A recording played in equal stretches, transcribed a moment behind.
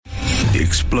The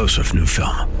explosive new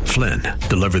film, Flynn,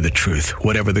 deliver the truth,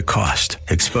 whatever the cost,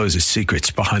 exposes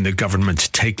secrets behind the government's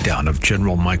takedown of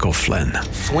General Michael Flynn.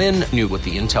 Flynn knew what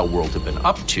the intel world had been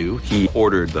up to. He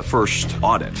ordered the first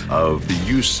audit of the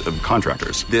use of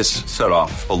contractors. This set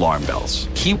off alarm bells.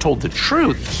 He told the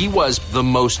truth. He was the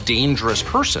most dangerous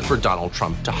person for Donald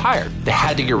Trump to hire. They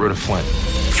had to get rid of Flynn.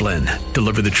 Flynn,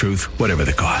 deliver the truth, whatever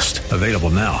the cost. Available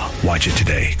now. Watch it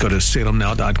today. Go to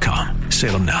salemnow.com.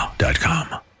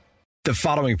 salemnow.com. The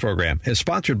following program is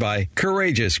sponsored by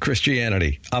Courageous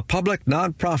Christianity, a public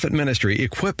nonprofit ministry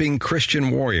equipping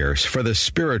Christian warriors for the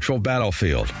spiritual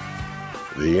battlefield.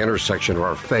 The intersection of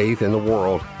our faith and the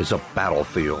world is a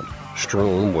battlefield,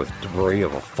 strewn with debris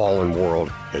of a fallen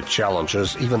world. It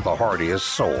challenges even the hardiest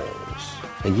souls.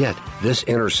 And yet, this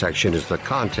intersection is the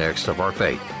context of our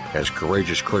faith. As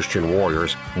courageous Christian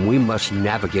warriors, we must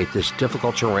navigate this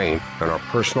difficult terrain in our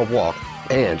personal walk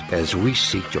and as we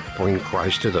seek to bring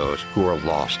Christ to those who are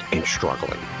lost and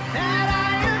struggling.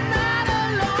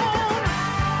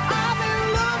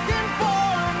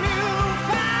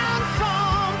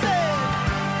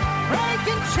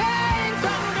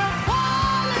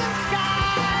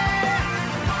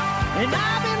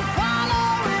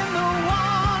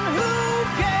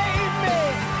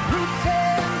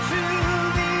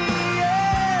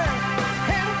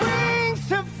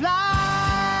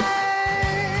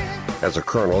 As a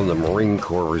colonel in the Marine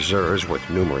Corps Reserves with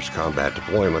numerous combat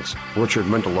deployments, Richard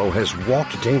Mendelow has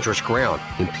walked dangerous ground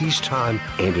in peacetime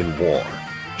and in war.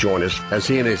 Join us as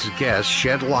he and his guests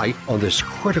shed light on this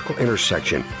critical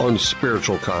intersection on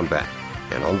spiritual combat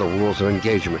and on the rules of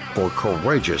engagement for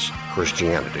courageous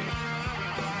Christianity.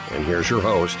 And here's your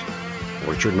host,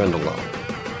 Richard Mendelow.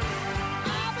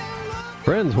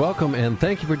 Friends, welcome and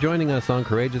thank you for joining us on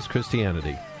Courageous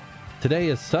Christianity. Today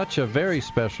is such a very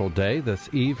special day. This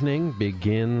evening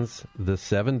begins the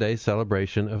 7-day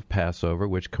celebration of Passover,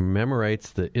 which commemorates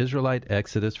the Israelite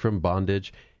exodus from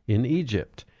bondage in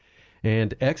Egypt.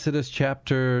 And Exodus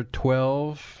chapter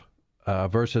 12,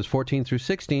 verses 14 through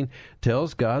 16,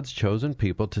 tells God's chosen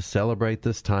people to celebrate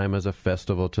this time as a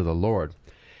festival to the Lord.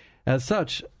 As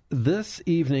such, this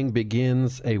evening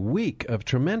begins a week of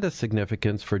tremendous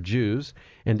significance for Jews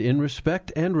and in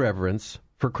respect and reverence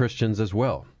for Christians as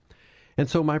well. And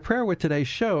so my prayer with today's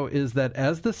show is that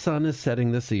as the sun is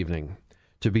setting this evening,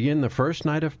 to begin the first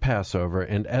night of Passover,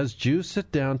 and as Jews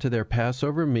sit down to their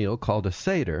Passover meal called a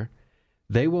Seder,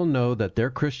 they will know that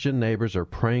their Christian neighbors are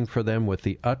praying for them with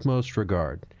the utmost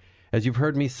regard. As you've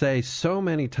heard me say so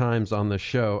many times on the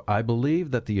show, I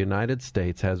believe that the United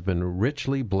States has been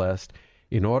richly blessed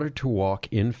in order to walk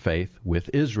in faith with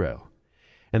Israel.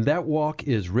 And that walk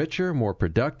is richer, more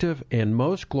productive, and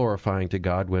most glorifying to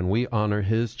God when we honor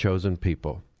His chosen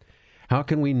people. How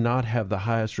can we not have the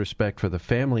highest respect for the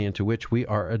family into which we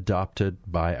are adopted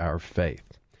by our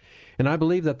faith? And I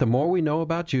believe that the more we know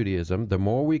about Judaism, the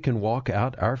more we can walk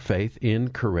out our faith in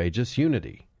courageous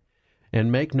unity.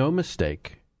 And make no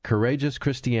mistake, courageous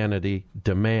Christianity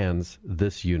demands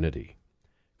this unity.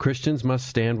 Christians must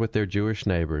stand with their Jewish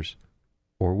neighbors,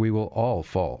 or we will all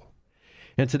fall.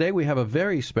 And today we have a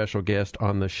very special guest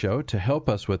on the show to help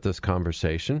us with this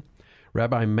conversation.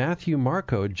 Rabbi Matthew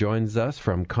Marco joins us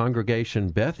from Congregation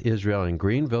Beth Israel in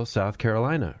Greenville, South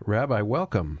Carolina. Rabbi,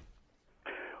 welcome.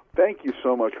 Thank you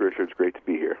so much, Richard. It's great to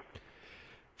be here.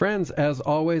 Friends, as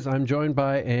always, I'm joined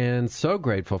by and so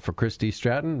grateful for Christy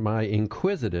Stratton, my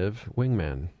inquisitive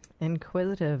wingman.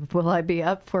 Inquisitive. Will I be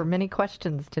up for many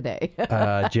questions today?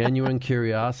 Genuine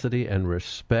curiosity and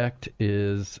respect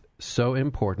is so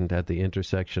important at the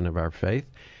intersection of our faith,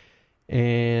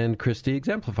 and Christy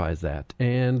exemplifies that.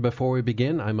 And before we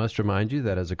begin, I must remind you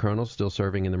that as a colonel still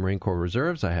serving in the Marine Corps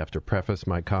Reserves, I have to preface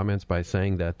my comments by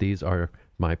saying that these are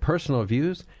my personal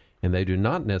views, and they do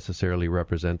not necessarily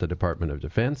represent the Department of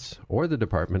Defense or the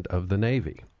Department of the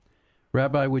Navy.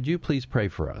 Rabbi, would you please pray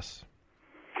for us?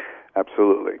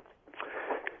 Absolutely.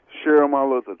 Shir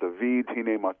Malot David,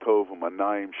 Hine Matov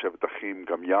Umanayim Shevtachim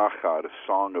Gam Yachad, a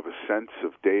song of ascents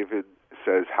of David,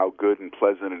 says how good and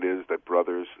pleasant it is that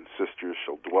brothers and sisters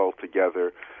shall dwell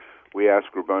together. We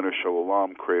ask Rabbanu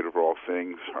Shalom, creator of all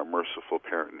things, our merciful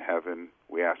parent in heaven,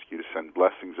 we ask you to send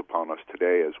blessings upon us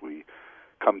today as we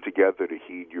come together to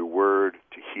heed your word,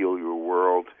 to heal your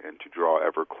world, and to draw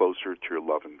ever closer to your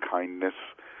love and kindness.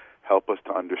 Help us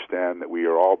to understand that we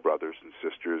are all brothers and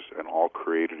sisters and all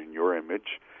created in your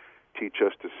image. Teach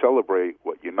us to celebrate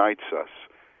what unites us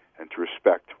and to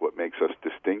respect what makes us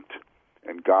distinct,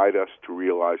 and guide us to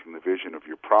realizing the vision of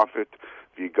your prophet.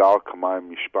 V'yigal kamayim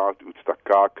mishpat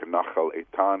utzedakah kenachal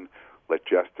etan. Let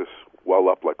justice well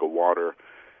up like a water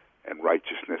and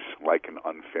righteousness like an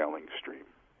unfailing stream.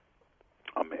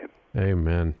 Amen.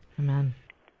 Amen. Amen.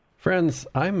 Friends,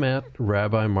 I met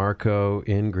Rabbi Marco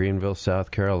in Greenville, South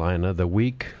Carolina, the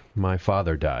week my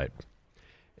father died.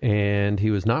 And he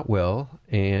was not well,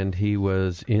 and he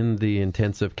was in the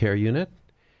intensive care unit.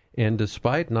 And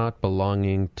despite not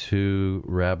belonging to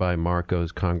Rabbi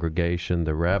Marco's congregation,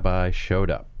 the rabbi showed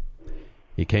up.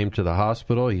 He came to the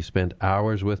hospital. He spent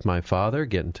hours with my father,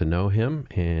 getting to know him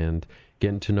and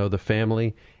getting to know the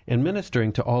family and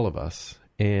ministering to all of us.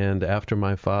 And after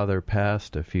my father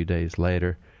passed a few days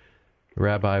later, the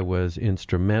rabbi was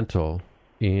instrumental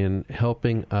in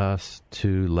helping us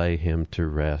to lay him to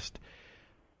rest.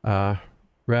 Rabbi,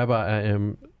 I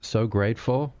am so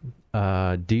grateful,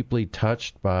 deeply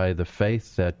touched by the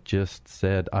faith that just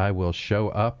said, I will show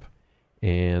up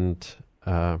and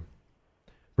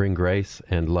bring grace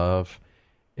and love,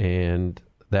 and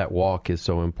that walk is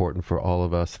so important for all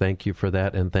of us. Thank you for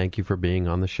that, and thank you for being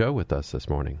on the show with us this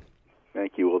morning.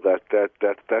 Thank you. Well, that's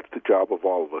the job of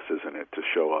all of us, isn't it? To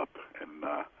show up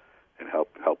and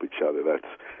help each other.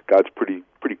 God's pretty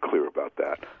clear about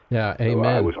that. Yeah, so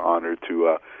amen. I was honored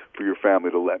for your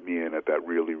family to let me in at that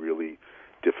really, really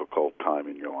difficult time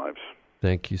in your lives.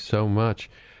 Thank you so much.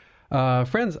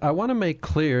 Friends, I want to make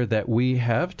clear that we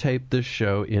have taped this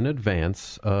show in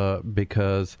advance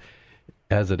because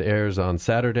as it airs on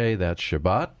Saturday, that's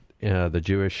Shabbat, the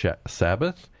Jewish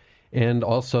Sabbath, and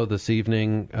also this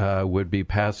evening would be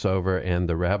Passover, and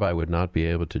the rabbi would not be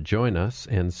able to join us,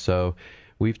 and so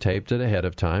we've taped it ahead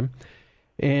of time.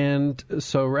 And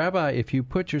so, Rabbi, if you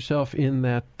put yourself in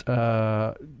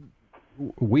that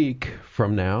week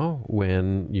from now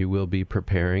when you will be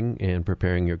preparing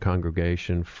your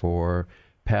congregation for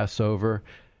Passover,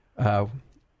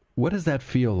 what does that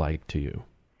feel like to you?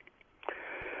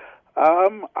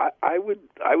 I would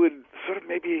sort of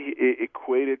maybe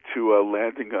equate it to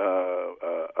landing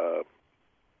a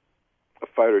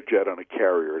fighter jet on a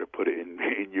carrier, to put it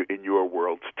in your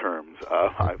world's terms.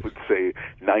 I would say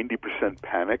 90%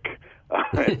 panic,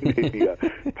 and maybe a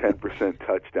 10%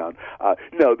 touchdown.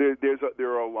 No,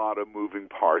 there are a lot of moving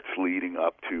parts leading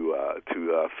up to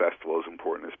a festival as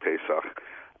important as Pesach.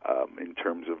 In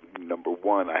terms of, number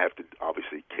one, I have to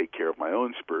obviously take care of my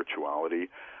own spirituality,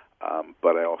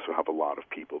 but I also have a lot of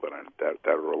people that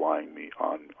are relying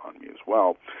on me as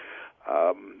well.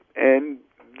 And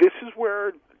this is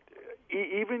where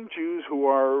even Jews who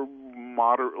are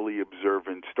moderately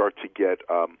observant start to get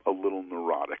a little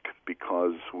neurotic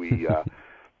because we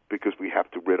have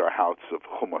to rid our house of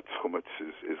chumetz. Chumetz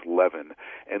is leaven,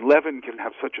 and leaven can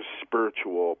have such a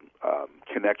spiritual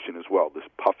connection as well. This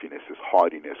puffiness, this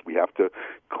haughtiness. We have to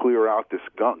clear out this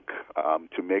gunk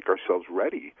to make ourselves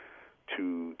ready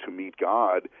to meet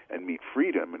God and meet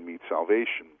freedom and meet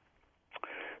salvation.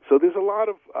 So there's a lot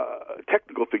of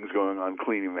technical things going on,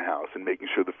 cleaning the house and making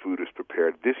sure the food is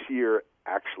prepared. This year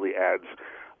actually adds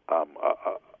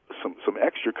some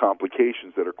extra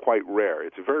complications that are quite rare.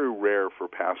 It's very rare for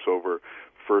Passover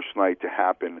first night to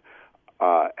happen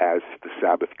as the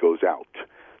Sabbath goes out.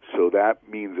 So that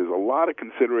means there's a lot of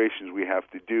considerations we have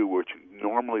to do, which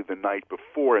normally the night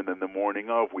before and then the morning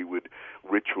of, we would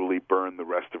ritually burn the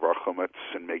rest of our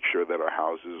chumetz and make sure that our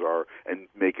houses are, and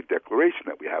make a declaration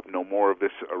that we have no more of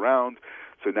this around.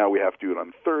 So now we have to do it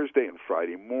on Thursday and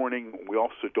Friday morning. We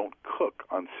also don't cook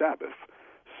on Sabbath.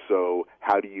 So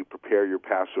how do you prepare your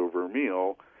Passover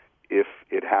meal if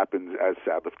it happens as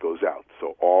Sabbath goes out?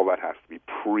 So all that has to be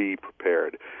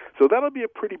pre-prepared. So that'll be a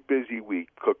pretty busy week,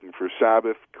 cooking for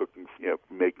Sabbath, cooking,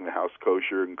 making the house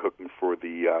kosher, and cooking for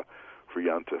the for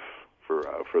Yontif,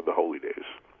 for the holy days.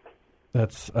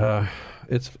 That's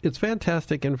it's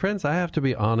fantastic. And friends, I have to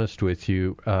be honest with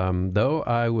you. Though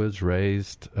I was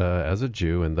raised as a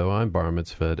Jew, and though I'm bar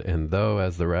mitzvahed, and though,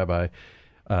 as the rabbi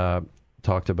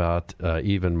talked about,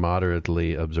 even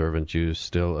moderately observant Jews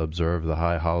still observe the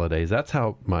high holidays. That's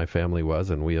how my family was,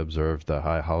 and we observed the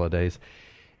high holidays.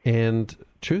 And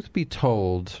truth be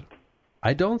told,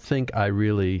 I don't think I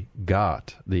really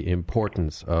got the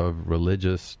importance of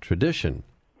religious tradition.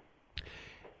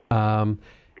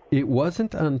 It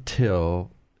wasn't until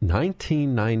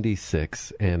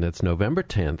 1996, and it's November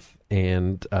 10th,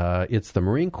 and it's the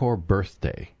Marine Corps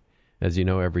birthday. As you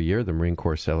know, every year the Marine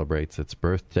Corps celebrates its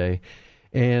birthday.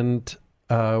 And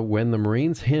when the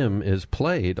Marines' hymn is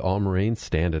played, all Marines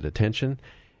stand at attention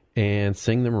and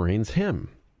sing the Marines' hymn.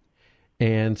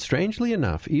 And strangely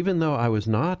enough, even though I was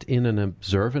not in an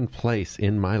observant place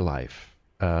in my life,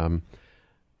 I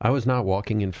was not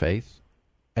walking in faith.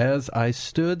 As I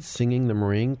stood singing the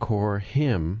Marine Corps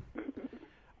hymn,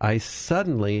 I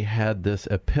suddenly had this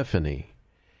epiphany.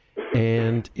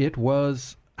 And it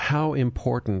was how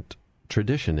important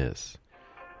tradition is.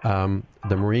 The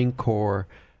Marine Corps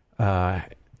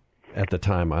at the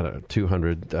time,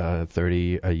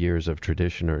 230 years of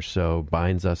tradition or so,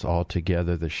 binds us all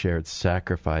together, the shared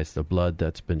sacrifice, the blood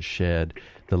that's been shed,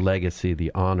 the legacy,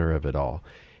 the honor of it all.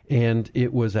 And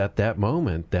it was at that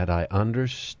moment that I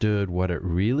understood what it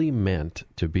really meant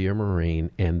to be a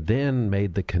Marine, and then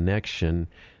made the connection,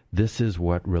 this is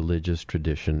what religious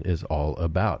tradition is all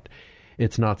about.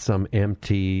 It's not some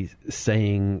empty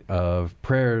saying of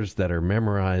prayers that are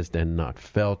memorized and not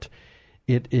felt.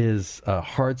 It is a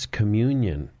heart's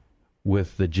communion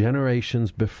with the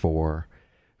generations before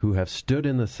who have stood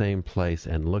in the same place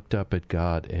and looked up at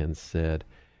God and said,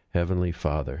 Heavenly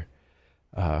Father.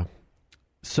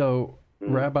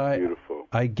 Rabbi, beautiful.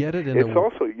 I get it. It's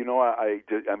also,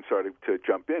 I'm sorry to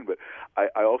jump in, but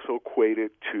I also equate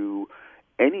it to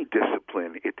any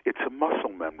discipline. It's a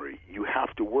muscle memory. You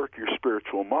have to work your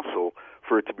spiritual muscle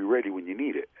for it to be ready when you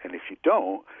need it. And if you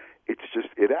don't,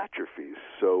 it atrophies.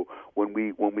 So when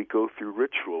we go through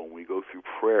ritual, when we go through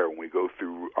prayer, when we go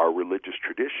through our religious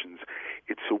traditions,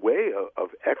 it's a way of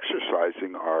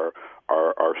exercising our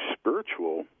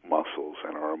spiritual muscles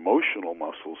and our emotional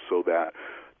muscles so that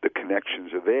the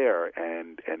connections are there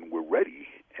and we're ready.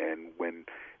 And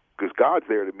because God's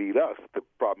there to meet us, the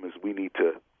problem is we need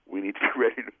to be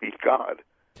ready to meet God.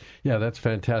 Yeah, that's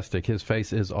fantastic. His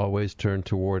face is always turned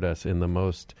toward us in the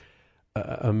most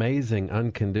amazing,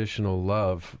 unconditional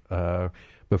love.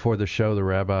 Before the show, the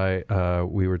rabbi,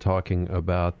 we were talking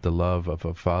about the love of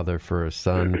a father for a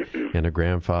son and a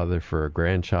grandfather for a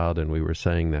grandchild, and we were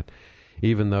saying that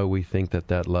even though we think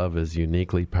that love is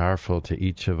uniquely powerful to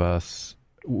each of us,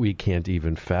 we can't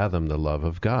even fathom the love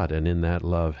of God. And in that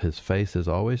love, his face is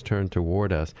always turned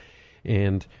toward us.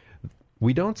 And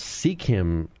we don't seek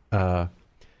him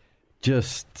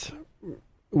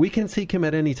we can seek him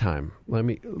at any time. Let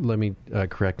me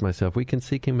correct myself. We can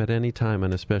seek him at any time,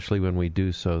 and especially when we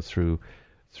do so through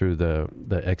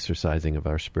the exercising of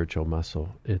our spiritual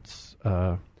muscle. It's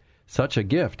such a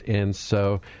gift. And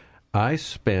so I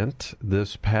spent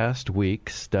this past week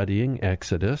studying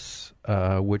Exodus,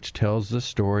 which tells the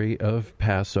story of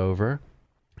Passover,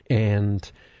 and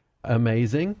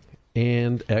amazing.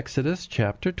 And Exodus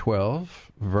chapter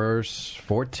 12, verse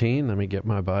 14, let me get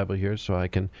my Bible here so I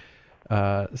can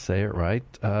say it right,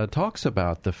 talks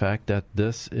about the fact that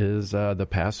this is the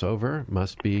Passover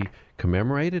must be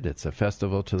commemorated. It's a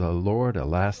festival to the Lord, a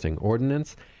lasting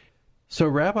ordinance. So,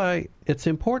 Rabbi, it's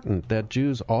important that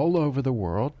Jews all over the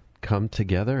world come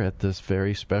together at this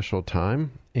very special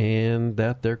time, and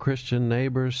that their Christian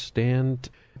neighbors stand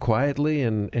quietly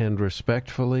and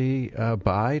respectfully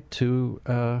by to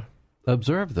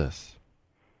observe this.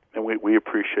 And we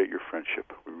appreciate your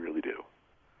friendship. We really do.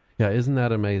 Yeah, isn't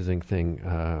that an amazing thing,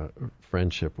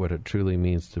 friendship, what it truly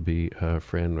means to be a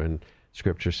friend when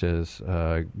Scripture says,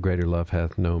 greater love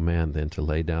hath no man than to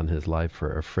lay down his life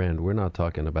for a friend. We're not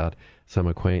talking about some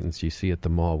acquaintance you see at the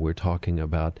mall. We're talking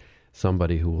about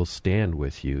somebody who will stand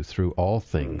with you through all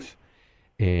things.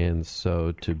 And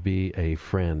so to be a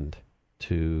friend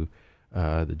to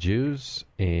the Jews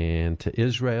and to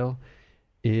Israel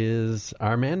is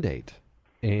our mandate.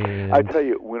 And I tell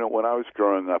you, when I was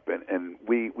growing up, and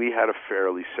we had a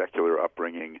fairly secular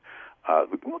upbringing,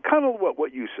 kind of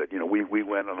what you said. We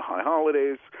went on high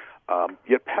holidays,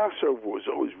 yet Passover was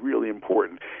always really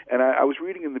important. And I was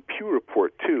reading in the Pew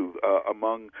Report too,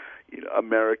 among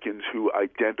Americans who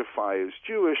identify as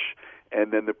Jewish,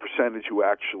 and then the percentage who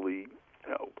actually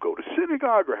go to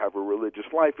synagogue or have a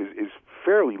religious life is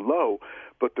fairly low.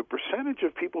 But the percentage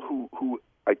of people who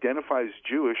identify as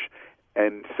Jewish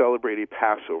and celebrate a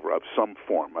Passover of some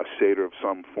form, a Seder of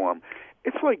some form,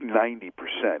 it's like 90%.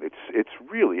 It's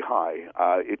really high.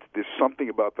 There's something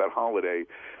about that holiday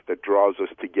that draws us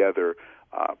together,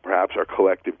 perhaps our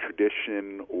collective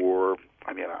tradition, or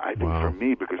I think for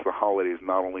me, because the holiday is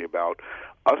not only about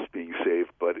us being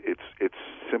saved, but it's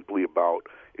simply about,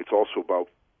 it's also about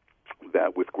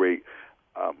that with great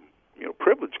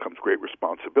privilege comes great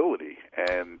responsibility,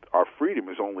 and our freedom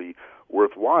is only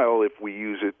worthwhile if we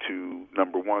use it to,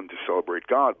 number one, to celebrate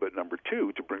God, but number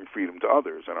two, to bring freedom to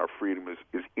others. And our freedom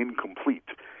is incomplete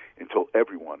until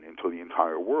the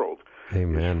entire world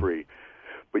is free.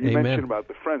 But you mentioned about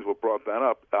the friends. What brought that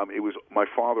up? It was my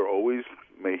father always,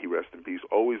 may he rest in peace,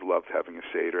 always loved having a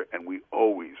Seder, and we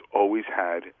always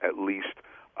had at least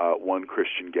one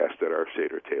Christian guest at our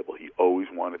Seder table. He always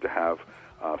wanted to have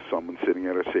someone sitting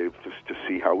at our Seder just to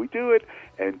see how we do it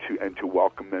and to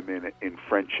welcome them in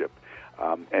friendship.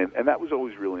 And that was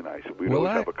always really nice. We'd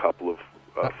always have a couple of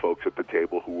folks at the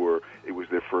table it was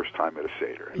their first time at a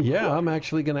Seder. Yeah, I'm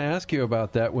actually going to ask you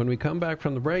about that. When we come back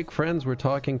from the break, friends, we're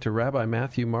talking to Rabbi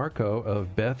Matthew Marco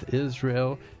of Beth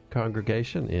Israel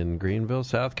congregation in Greenville,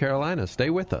 South Carolina. Stay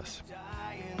with us.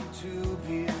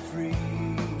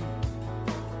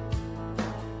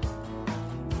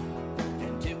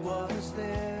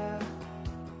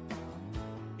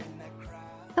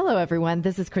 Hello, everyone.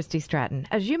 This is Christy Stratton.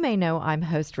 As you may know, I'm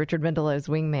host Richard Mendelow's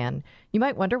Wingman. You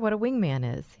might wonder what a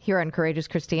wingman is. Here on Courageous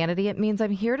Christianity, it means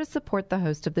I'm here to support the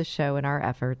host of the show in our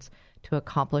efforts to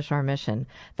accomplish our mission.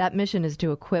 That mission is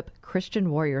to equip Christian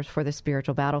warriors for the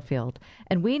spiritual battlefield,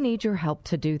 and we need your help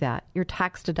to do that. Your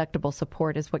tax-deductible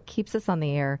support is what keeps us on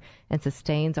the air and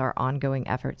sustains our ongoing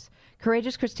efforts.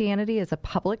 Courageous Christianity is a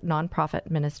public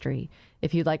nonprofit ministry.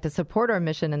 If you'd like to support our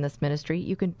mission in this ministry,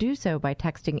 you can do so by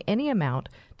texting any amount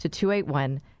to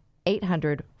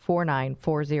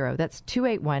 281-800-4940. That's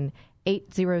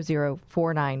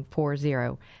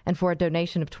 281-800-4940. And for a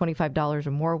donation of $25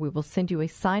 or more, we will send you a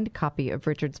signed copy of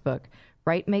Richard's book,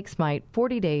 Right Makes Might,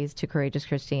 40 Days to Courageous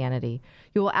Christianity.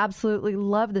 You will absolutely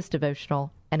love this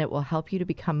devotional, and it will help you to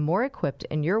become more equipped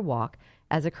in your walk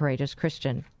as a courageous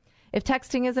Christian. If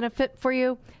texting isn't a fit for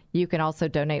you, you can also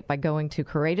donate by going to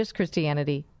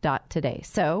courageouschristianity.today.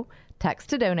 So text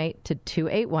to donate to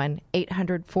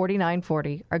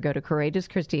 281-800-4940 or go to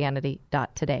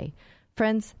courageouschristianity.today.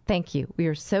 Friends, thank you. We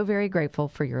are so very grateful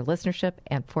for your listenership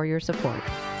and for your support.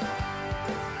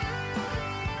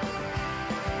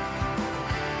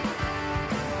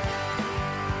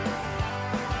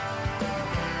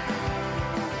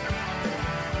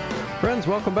 Friends,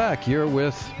 welcome back. You're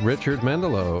with Richard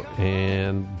Mendelow,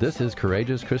 and this is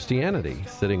Courageous Christianity.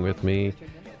 Sitting with me,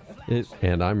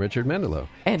 and I'm Richard Mendelow.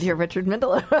 And you're Richard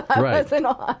Mendelow. I wasn't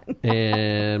on.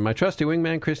 And my trusty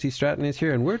wingman, Christy Stratton, is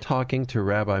here, and we're talking to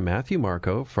Rabbi Matthew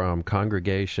Marco from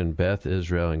Congregation Beth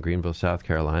Israel in Greenville, South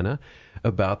Carolina,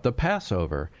 about the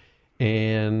Passover.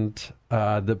 And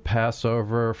the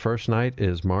Passover first night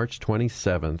is March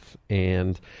 27th.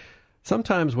 And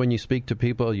sometimes when you speak to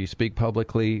people, you speak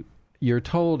publicly, you're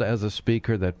told as a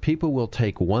speaker that people will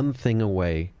take one thing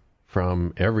away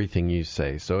from everything you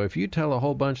say. So if you tell a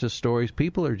whole bunch of stories,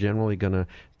 people are generally going to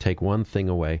take one thing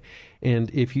away.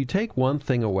 And if you take one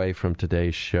thing away from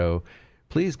today's show,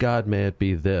 please God, may it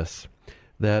be this,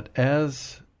 that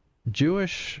as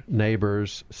Jewish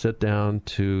neighbors sit down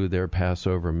to their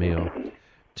Passover meal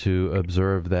to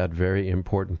observe that very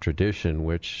important tradition,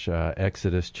 which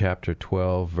Exodus chapter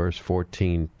 12, verse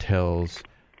 14 tells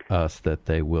us that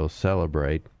they will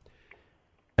celebrate,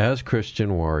 as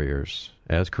Christian warriors,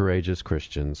 as courageous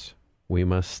Christians, we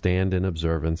must stand in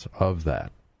observance of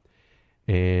that.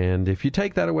 And if you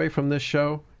take that away from this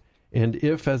show, and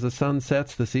if as the sun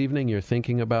sets this evening you're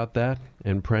thinking about that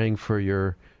and praying for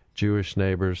your Jewish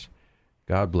neighbors,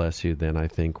 God bless you, then I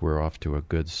think we're off to a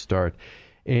good start.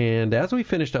 And as we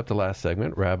finished up the last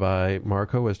segment, Rabbi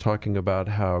Marco was talking about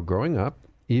how growing up,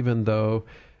 even though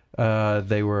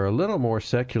they were a little more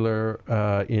secular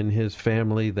in his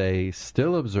family, they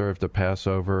still observed the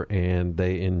Passover, and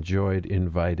they enjoyed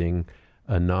inviting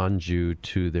a non-Jew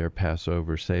to their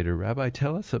Passover Seder. Rabbi,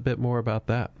 tell us a bit more about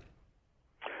that.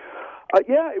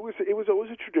 Yeah, it was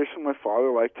always a tradition. My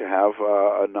father liked to have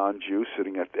a non-Jew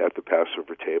sitting at the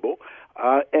Passover table,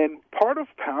 and part of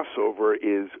Passover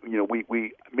is,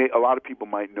 a lot of people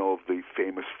might know of the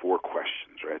famous 4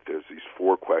 questions, right? There's these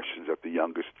 4 questions that the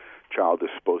youngest child is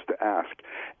supposed to ask,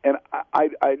 and I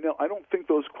don't think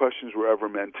those questions were ever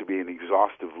meant to be an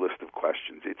exhaustive list of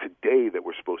questions. It's a day that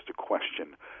we're supposed to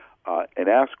question and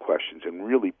ask questions and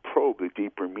really probe the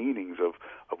deeper meanings of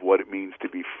what it means to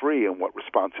be free and what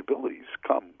responsibilities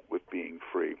come with being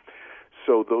free.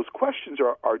 So those questions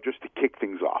are just to kick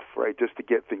things off, right, just to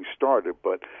get things started,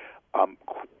 but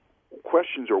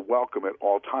questions are welcome at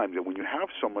all times. And when you have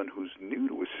someone who's new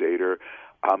to a Seder,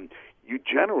 you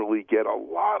generally get a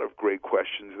lot of great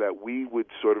questions that we would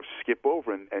sort of skip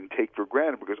over and take for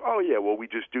granted because, we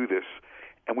just do this.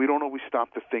 And we don't always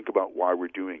stop to think about why we're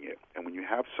doing it. And when you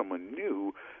have someone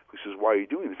new who says, why are you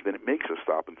doing this, then it makes us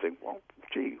stop and think, well,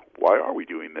 gee, why are we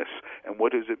doing this? And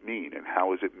what does it mean? And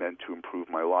how is it meant to improve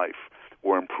my life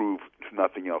or improve, if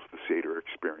nothing else, the Seder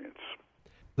experience?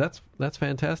 That's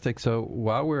fantastic. So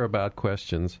while we're about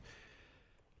questions,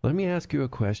 let me ask you a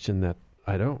question that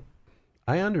I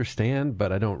understand,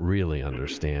 but I don't really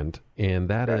understand. And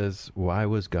that is, why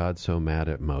was God so mad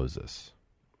at Moses?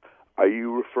 Are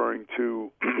you referring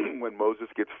to when Moses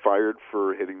gets fired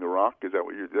for hitting the rock? Is that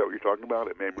what you're talking about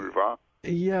at Meribah?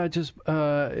 Yeah, just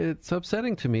it's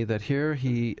upsetting to me that here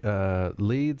he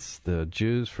leads the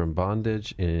Jews from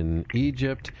bondage in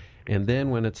Egypt, and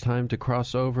then when it's time to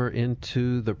cross over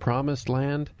into the Promised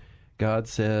Land, God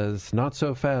says, "Not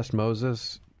so fast,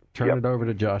 Moses. Turn it over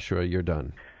to Joshua. You're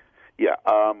done." Yeah.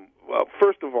 Well,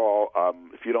 first of all,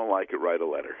 if you don't like it, write a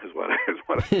letter. Is what I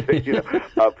say.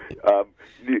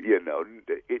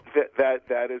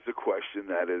 That is a question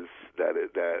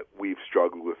that we've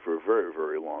struggled with for a very,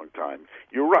 very long time.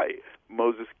 You're right.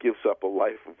 Moses gives up a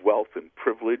life of wealth and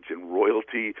privilege and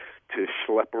royalty to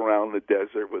schlep around the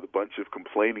desert with a bunch of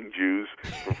complaining Jews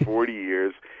for 40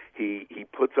 years. He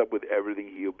puts up with everything.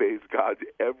 He obeys God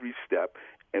every step.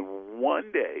 And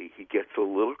one day he gets a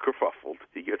little kerfuffled.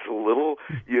 He gets a little,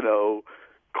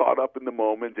 caught up in the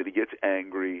moment, and he gets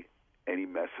angry, and he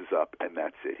messes up, and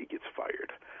that's it. He gets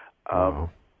fired. Wow.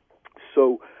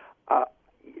 So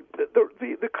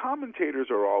the commentators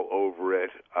are all over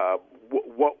it.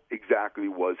 What exactly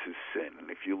was his sin? And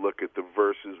if you look at the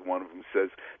verses, one of them says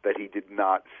that he did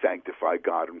not sanctify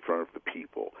God in front of the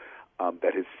people.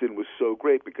 That his sin was so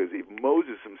great because if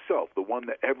Moses himself, the one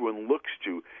that everyone looks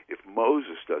to, if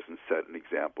Moses doesn't set an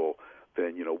example,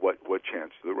 then what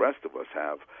chance do the rest of us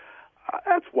have?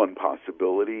 That's one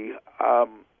possibility.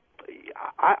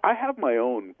 I have my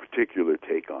own particular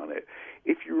take on it.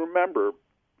 If you remember,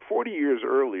 40 years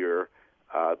earlier,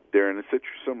 they're in a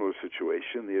similar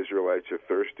situation. The Israelites are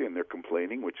thirsty and they're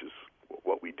complaining, which is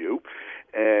what we do.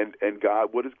 And God,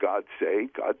 what does God say?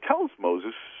 God tells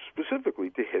Moses specifically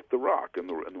to hit the rock, and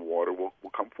the water will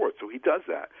come forth. So he does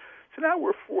that. So now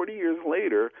we're 40 years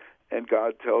later, and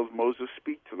God tells Moses,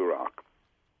 speak to the rock.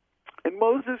 And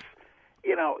Moses,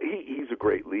 he's a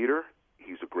great leader.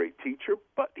 He's a great teacher,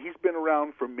 but he's been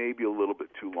around for maybe a little bit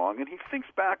too long, and he thinks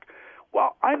back,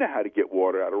 well, I know how to get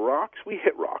water out of rocks. We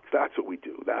hit rocks. That's what we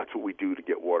do. That's what we do to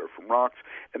get water from rocks,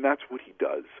 and that's what he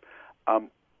does.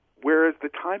 Whereas the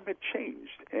time had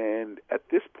changed, and at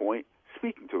this point,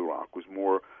 speaking to the rock was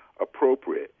more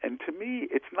appropriate. And to me,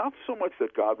 it's not so much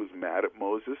that God was mad at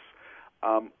Moses.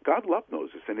 God loved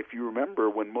Moses. And if you remember,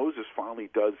 when Moses finally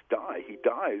does die, he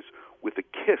dies with a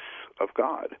kiss of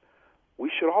God.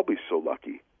 We should all be so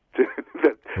lucky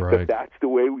that's the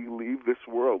way we leave this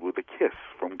world, with a kiss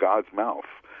from God's mouth.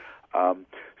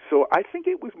 So I think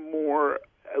it was more,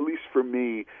 at least for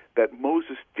me, that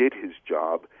Moses did his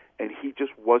job, and he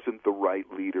just wasn't the right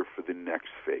leader for the next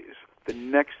phase. The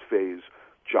next phase,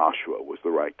 Joshua was the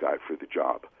right guy for the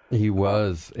job. He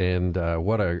was, and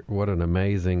what an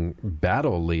amazing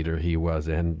battle leader he was.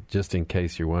 And just in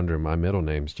case you're wondering, my middle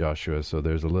name's Joshua, so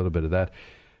there's a little bit of that.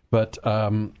 But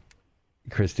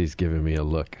Christy's giving me a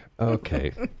look.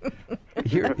 Okay.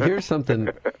 Here's something.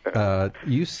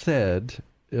 You said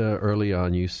early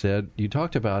on, you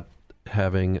talked about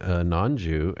having a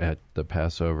non-Jew at the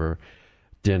Passover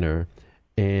dinner,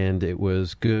 and it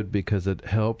was good because it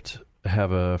helped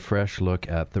have a fresh look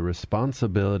at the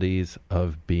responsibilities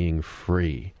of being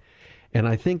free. And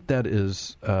I think that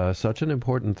is such an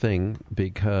important thing,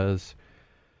 because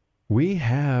we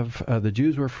have, the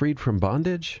Jews were freed from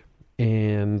bondage,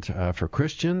 and for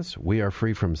Christians, we are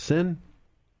free from sin.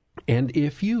 And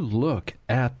if you look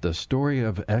at the story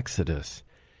of Exodus,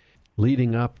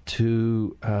 leading up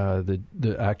to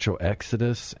the actual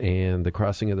Exodus and the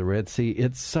crossing of the Red Sea,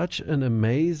 it's such an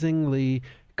amazingly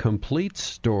complete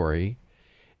story,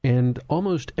 and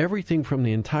almost everything from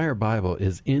the entire Bible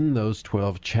is in those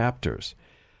 12 chapters.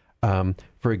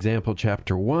 For example,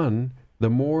 chapter 1, the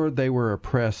more they were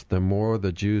oppressed, the more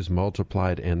the Jews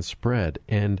multiplied and spread.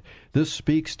 And this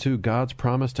speaks to God's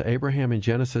promise to Abraham in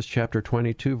Genesis chapter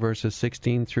 22, verses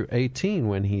 16 through 18,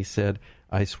 when he said,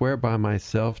 I swear by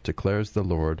myself, declares the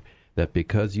Lord, that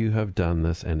because you have done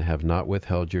this and have not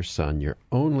withheld your son, your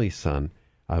only son,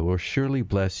 I will surely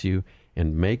bless you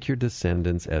and make your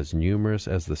descendants as numerous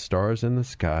as the stars in the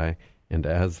sky and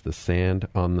as the sand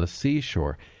on the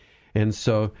seashore. And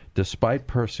so, despite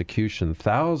persecution,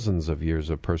 thousands of years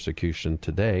of persecution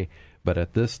today, but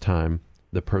at this time,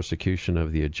 the persecution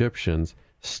of the Egyptians,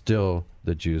 still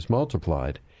the Jews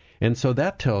multiplied. And so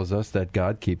that tells us that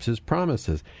God keeps his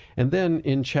promises. And then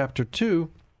in chapter 2,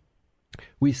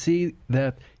 we see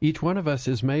that each one of us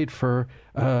is made for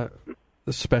a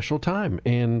special time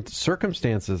and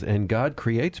circumstances, and God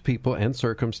creates people and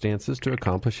circumstances to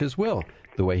accomplish his will,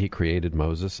 the way he created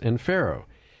Moses and Pharaoh.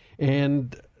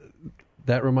 And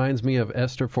that reminds me of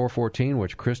Esther 4:14,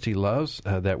 which Christy loves,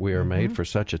 that we are made for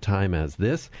such a time as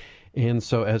this. And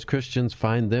so as Christians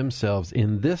find themselves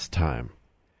in this time,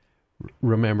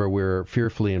 remember, we're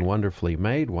fearfully and wonderfully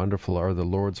made. Wonderful are the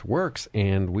Lord's works.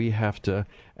 And we have to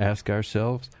ask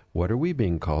ourselves, what are we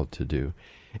being called to do?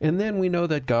 And then we know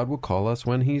that God will call us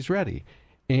when he's ready.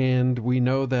 And we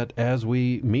know that as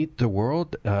we meet the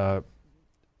world,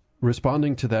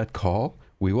 responding to that call,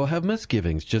 we will have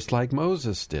misgivings, just like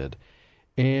Moses did.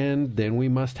 And then we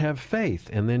must have faith.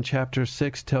 And then chapter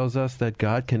 6 tells us that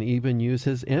God can even use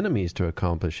his enemies to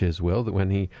accomplish his will, that when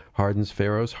he hardens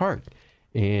Pharaoh's heart,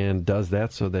 and does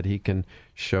that so that he can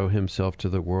show himself to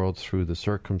the world through the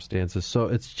circumstances. So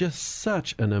it's just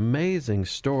such an amazing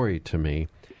story to me,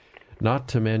 not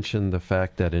to mention the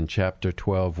fact that in chapter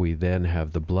 12 we then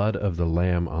have the blood of the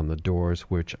Lamb on the doors,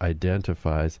 which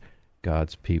identifies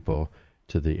God's people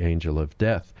to the angel of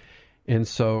death. And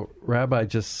so, Rabbi,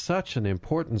 just such an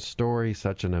important story,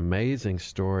 such an amazing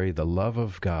story, the love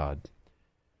of God.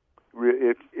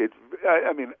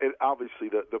 Obviously,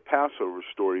 the Passover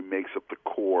story makes up the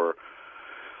core.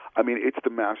 I mean, it's the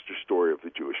master story of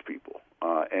the Jewish people.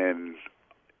 And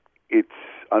it's,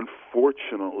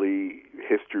 unfortunately,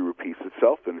 history repeats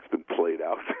itself, and it's been played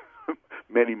out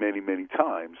many, many, many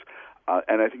times.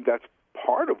 And I think that's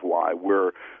part of why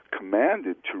we're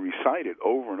commanded to recite it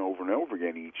over and over and over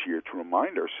again each year to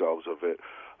remind ourselves of it.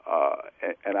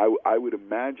 And I would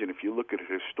imagine, if you look at it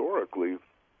historically,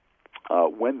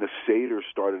 when the Seder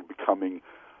started becoming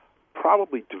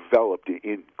probably developed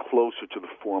in closer to the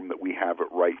form that we have it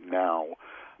right now,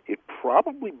 it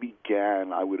probably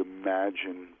began, I would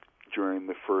imagine, during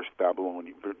the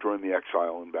during the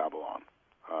exile in Babylon,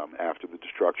 after the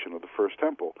destruction of the first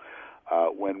temple,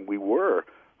 when we were,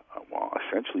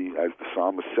 essentially, as the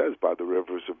psalmist says, by the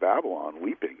rivers of Babylon,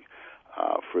 weeping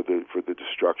for the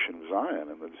destruction of Zion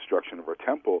and the destruction of our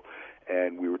temple,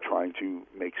 and we were trying to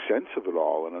make sense of it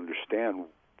all and understand,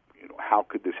 how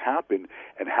could this happen,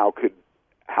 and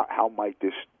how might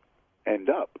this end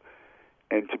up,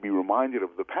 and to be reminded of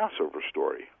the Passover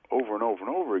story over and over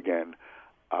and over again,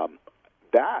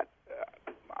 that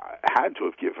had to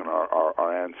have given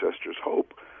our ancestors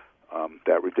hope.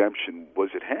 That redemption was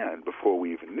at hand before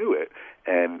we even knew it,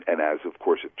 and as of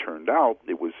course it turned out,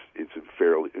 it's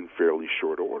in fairly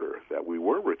short order that we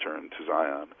were returned to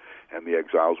Zion, and the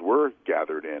exiles were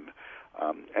gathered in,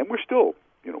 and we're still,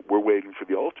 we're waiting for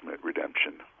the ultimate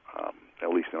redemption, at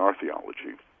least in our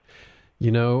theology.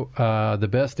 The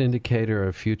best indicator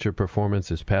of future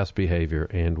performance is past behavior,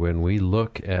 and when we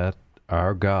look at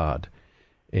our God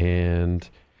and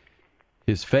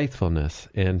his faithfulness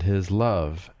and his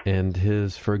love and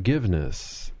his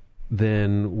forgiveness,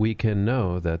 then we can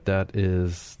know that that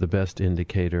is the best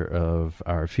indicator of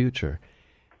our future.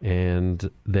 And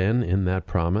then in that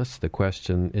promise, the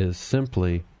question is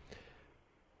simply,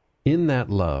 in that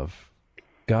love,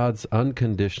 God's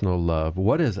unconditional love,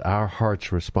 what is our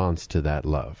heart's response to that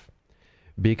love?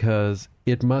 Because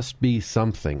it must be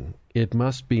something. It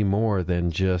must be more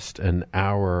than just an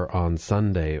hour on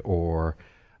Sunday or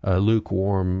a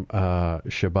lukewarm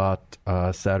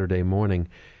Shabbat Saturday morning.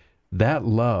 That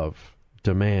love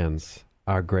demands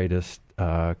our greatest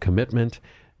commitment,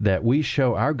 that we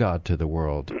show our God to the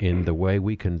world in the way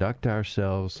we conduct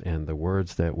ourselves and the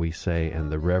words that we say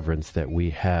and the reverence that we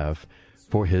have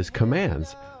for his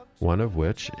commands, one of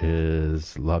which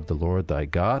is love the Lord thy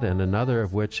God, and another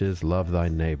of which is love thy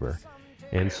neighbor.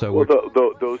 And so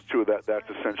those two, that's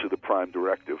essentially the prime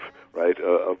directive, right,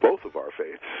 of both of our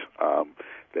faiths,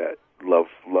 that love,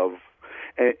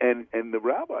 and the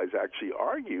rabbis actually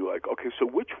argue, like, okay, so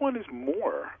which one is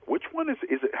more? Which one is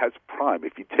it has prime?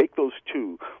 If you take those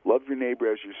two, love your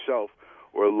neighbor as yourself,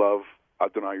 or love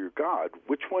Adonai your God,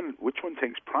 which one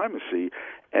takes primacy?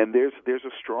 And there's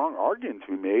a strong argument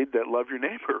to be made that love your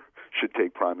neighbor should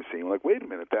take primacy. And we're like, wait a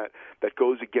minute, that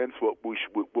goes against what we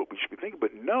should be thinking.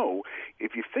 But no,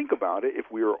 if you think about it,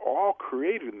 if we are all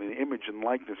created in the image and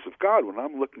likeness of God, when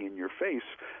I'm looking in your face,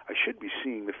 I should be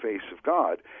seeing the face of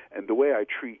God, and the way I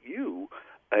treat you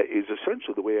is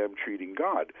essentially the way I'm treating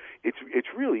God. It's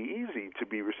really easy to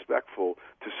be respectful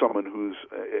to someone who's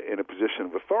in a position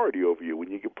of authority over you. When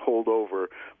you get pulled over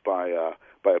by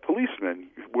a policeman,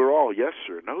 we're all yes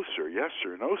sir, no sir, yes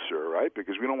sir, no sir, right?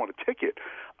 Because we don't want a ticket.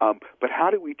 But how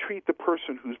do we treat the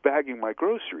person who's bagging my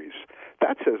groceries?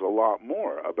 That says a lot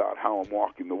more about how I'm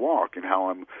walking the walk and how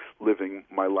I'm living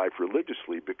my life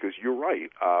religiously. Because you're right,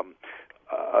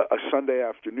 a Sunday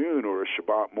afternoon or a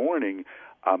Shabbat morning,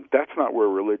 that's not where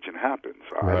religion happens.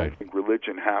 Right. I don't think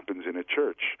religion happens in a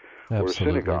church or a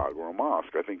synagogue or a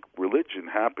mosque. I think religion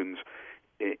happens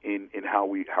in how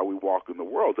we walk in the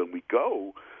world, and we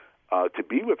go to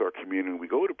be with our community. We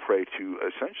go to pray to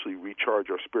essentially recharge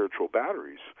our spiritual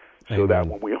batteries, so that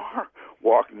when we are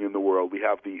walking in the world, we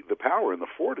have the power and the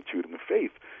fortitude and the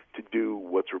faith to do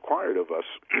what's required of us,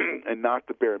 and not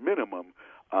the bare minimum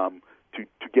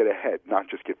to get ahead, not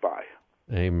just get by.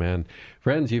 Amen.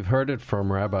 Friends, you've heard it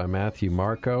from Rabbi Matthew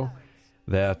Marco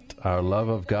that our love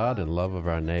of God and love of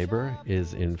our neighbor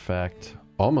is in fact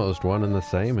almost one and the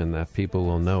same, and that people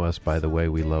will know us by the way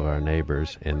we love our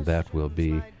neighbors, and that will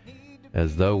be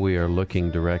as though we are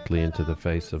looking directly into the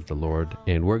face of the Lord.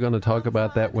 And we're going to talk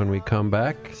about that when we come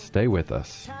back. Stay with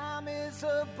us. Time is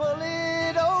a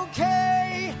bullet,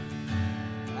 okay.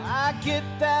 I get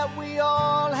that we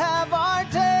all have our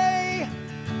day.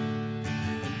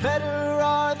 And better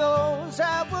are those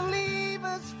that will leave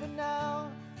us for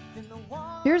now than the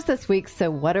one. Here's this week's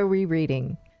So What Are We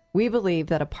Reading? We believe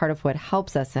that a part of what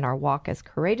helps us in our walk as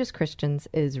courageous Christians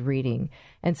is reading.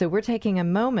 And so we're taking a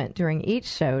moment during each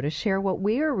show to share what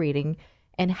we are reading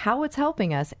and how it's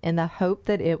helping us in the hope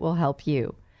that it will help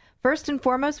you. First and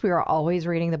foremost, we are always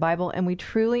reading the Bible, and we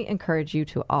truly encourage you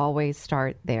to always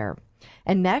start there.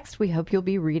 And next, we hope you'll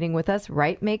be reading with us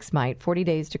Right Makes Might, 40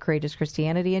 Days to Courageous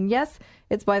Christianity. And yes,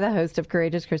 it's by the host of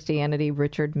Courageous Christianity,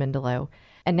 Richard Mendelow.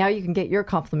 And now you can get your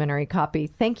complimentary copy.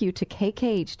 Thank you to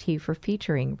KKHT for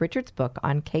featuring Richard's book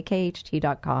on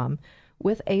kkht.com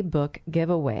with a book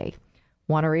giveaway.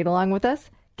 Want to read along with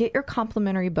us? Get your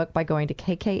complimentary book by going to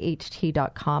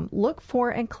kkht.com. Look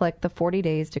for and click the 40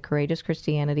 Days to Courageous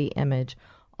Christianity image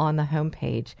on the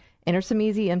homepage. Enter some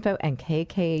easy info and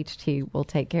KKHT will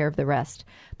take care of the rest.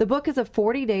 The book is a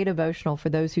 40-day devotional for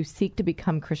those who seek to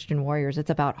become Christian warriors.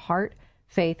 It's about heart,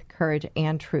 faith, courage,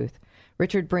 and truth.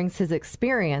 Richard brings his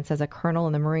experience as a colonel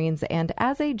in the Marines and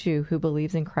as a Jew who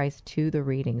believes in Christ to the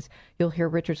readings. You'll hear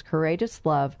Richard's courageous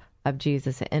love of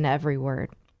Jesus in every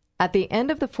word. At the end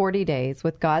of the 40 days,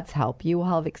 with God's help, you will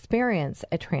have experienced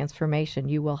a transformation.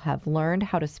 You will have learned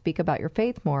how to speak about your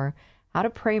faith more, how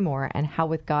to pray more, and how,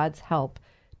 with God's help,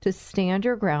 to stand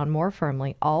your ground more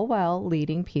firmly, all while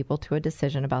leading people to a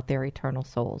decision about their eternal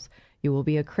souls. You will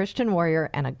be a Christian warrior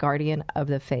and a guardian of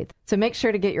the faith. So make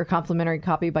sure to get your complimentary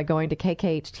copy by going to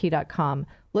kkht.com.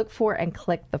 Look for and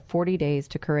click the 40 Days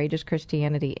to Courageous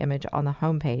Christianity image on the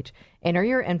homepage. Enter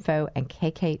your info and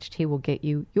KKHT will get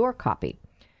you your copy.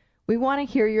 We want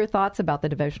to hear your thoughts about the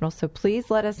devotional, so please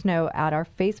let us know at our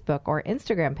Facebook or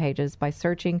Instagram pages by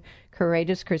searching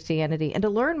Courageous Christianity. And to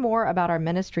learn more about our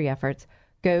ministry efforts,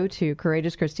 go to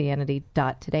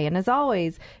courageouschristianity.today. And as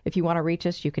always, if you want to reach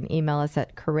us, you can email us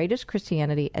at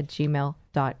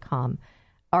courageouschristianity@gmail.com.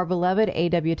 Our beloved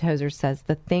A.W. Tozer says,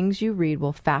 the things you read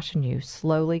will fashion you,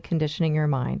 slowly conditioning your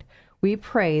mind. We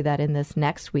pray that in this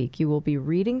next week, you will be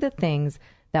reading the things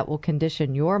that will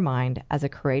condition your mind as a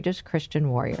courageous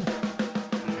Christian warrior.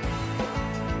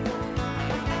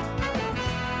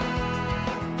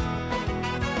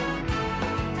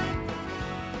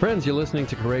 Friends, you're listening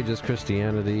to Courageous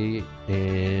Christianity,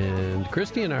 and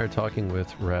Christy and I are talking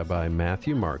with Rabbi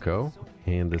Matthew Marco,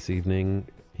 and this evening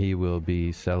he will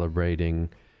be celebrating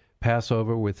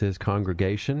Passover with his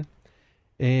congregation,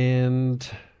 and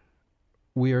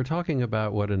we are talking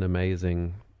about what an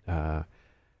amazing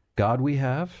God we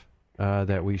have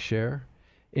that we share.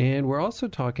 And we're also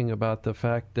talking about the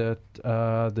fact that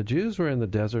the Jews were in the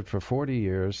desert for 40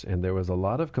 years, and there was a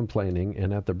lot of complaining.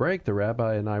 And at the break, the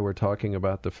rabbi and I were talking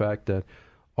about the fact that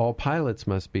all pilots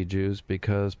must be Jews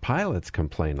because pilots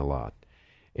complain a lot.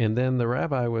 And then the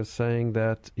rabbi was saying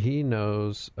that he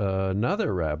knows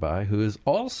another rabbi who is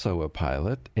also a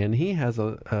pilot, and he has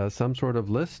some sort of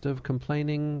list of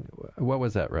complaining. What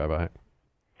was that, Rabbi?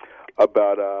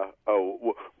 About,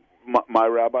 my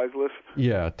rabbi's list?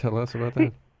 Yeah, tell us about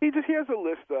that. He has a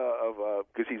list of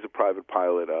because he's a private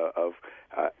pilot, of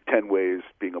 10 ways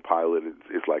being a pilot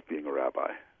is like being a rabbi.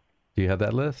 Do you have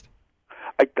that list?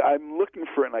 I'm looking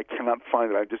for it, and I cannot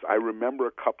find it. I remember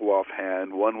a couple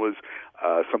offhand. One was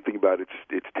something about it's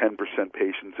 10%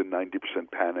 patience and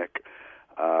 90% panic.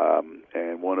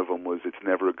 And one of them was it's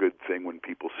never a good thing when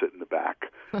people sit in the back.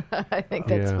 I think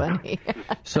that's funny.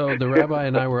 So the rabbi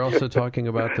and I were also talking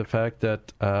about the fact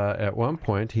that at one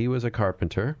point he was a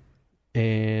carpenter,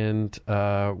 and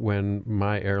when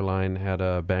my airline had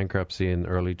a bankruptcy in the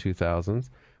early 2000s,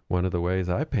 one of the ways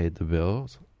I paid the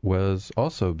bills was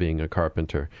also being a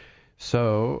carpenter.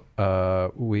 So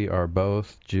we are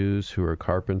both Jews who are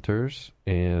carpenters,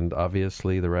 and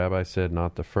obviously the rabbi said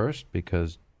not the first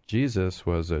because Jesus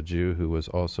was a Jew who was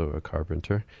also a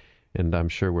carpenter, and I'm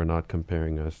sure we're not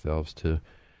comparing ourselves to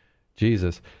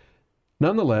Jesus.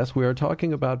 Nonetheless, we are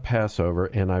talking about Passover,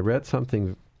 and I read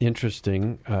something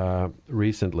interesting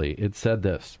recently. It said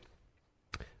this: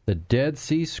 the Dead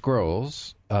Sea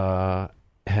Scrolls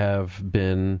have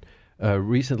been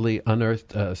recently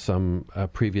unearthed some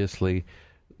previously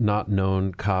not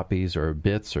known copies or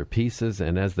bits or pieces,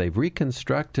 and as they've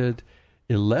reconstructed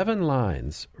 11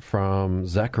 lines from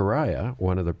Zechariah,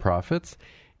 one of the prophets,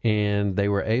 and they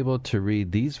were able to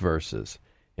read these verses.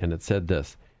 And it said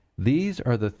this: "These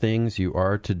are the things you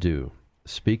are to do.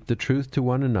 Speak the truth to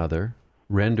one another.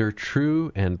 Render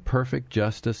true and perfect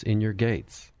justice in your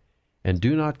gates. And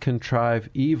do not contrive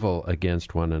evil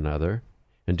against one another,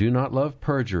 and do not love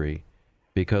perjury,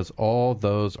 because all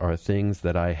those are things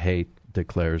that I hate,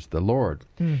 declares the Lord.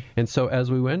 And so as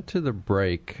we went to the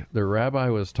break, the rabbi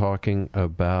was talking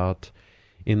about,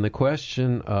 in the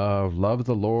question of love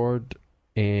the Lord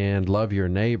and love your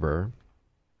neighbor,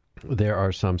 there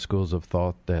are some schools of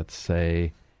thought that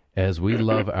say, as we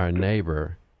love our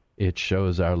neighbor, it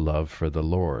shows our love for the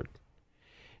Lord.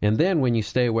 And then when you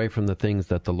stay away from the things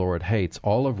that the Lord hates,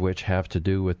 all of which have to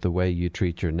do with the way you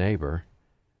treat your neighbor,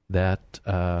 that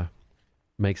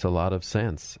makes a lot of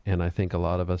sense. And I think a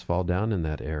lot of us fall down in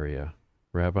that area.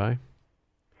 Rabbi?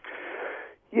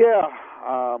 Yeah,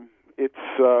 it's...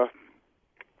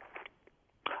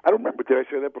 I don't remember. Did I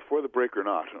say that before the break or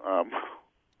not?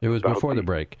 It was before the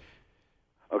break.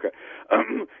 Okay.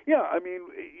 Yeah, I mean,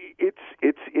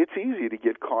 it's easy to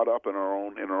get caught up in our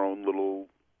own little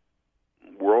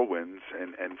whirlwinds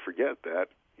and forget that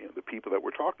the people that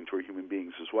we're talking to are human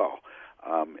beings as well,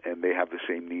 and they have the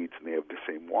same needs and they have the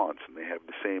same wants and they have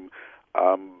the same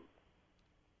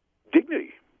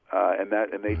dignity, and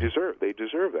they deserve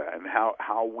that. And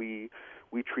how we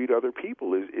treat other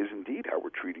people is indeed how we're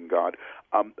treating God.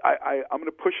 I'm going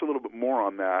to push a little bit more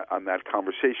on that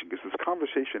conversation, because this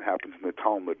conversation happens in the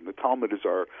Talmud, and the Talmud is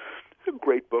a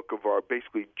great book of our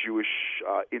basically Jewish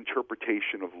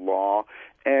interpretation of law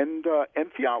and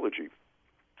theology.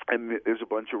 And there's a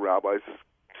bunch of rabbis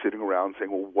sitting around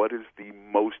saying, well, what is the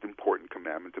most important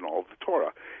commandment in all of the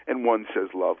Torah? And one says,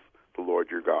 love the Lord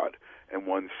your God. And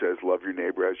one says, love your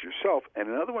neighbor as yourself. And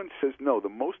another one says, no, the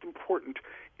most important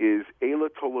is Ela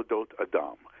Toledot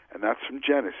Adam. And that's from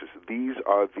Genesis. These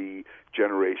are the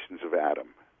generations of Adam.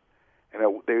 And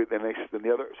then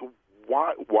the other, so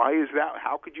why is that?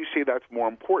 How could you say that's more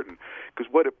important?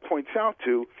 Because what it points out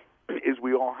to is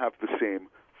we all have the same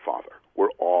Father.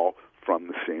 We're all from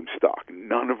the same stock.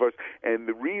 None of us, and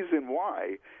the reason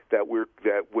why that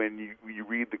when you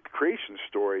read the creation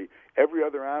story, every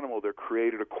other animal, they're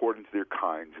created according to their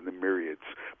kinds in the myriads,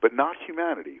 but not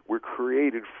humanity. We're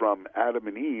created from Adam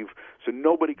and Eve, so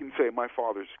nobody can say my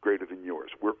father's greater than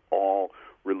yours. We're all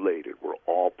related. We're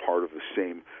all part of the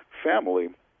same family,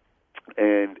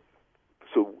 and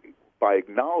so by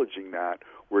acknowledging that,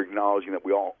 we're acknowledging that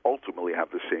we all ultimately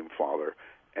have the same Father,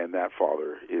 and that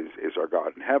Father is our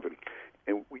God in heaven.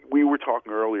 And we were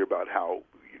talking earlier about how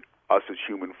us as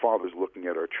human fathers looking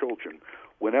at our children.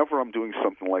 Whenever I'm doing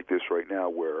something like this right now,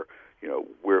 where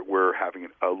we're having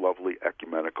a lovely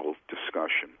ecumenical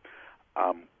discussion,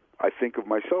 I think of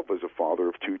myself as a father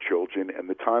of two children, and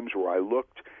the times where I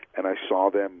looked and I saw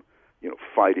them,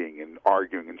 fighting and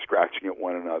arguing and scratching at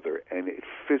one another, and it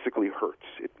physically hurts.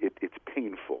 It's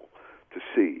painful to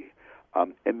see.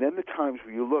 And then the times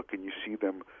where you look and you see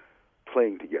them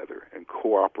playing together and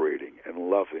cooperating and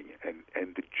loving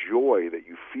and the joy that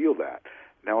you feel that.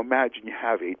 Now imagine you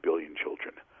have 8 billion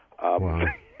children. Wow.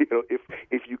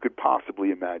 If you could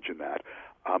possibly imagine that.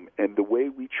 And the way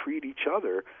we treat each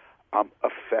other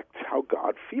affects how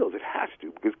God feels. It has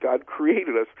to, because God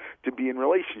created us to be in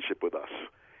relationship with us.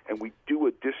 And we do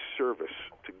a disservice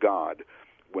to God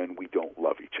when we don't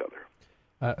love each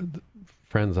other.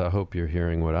 Friends, I hope you're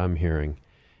hearing what I'm hearing.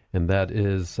 And that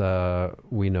is,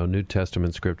 we know New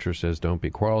Testament Scripture says don't be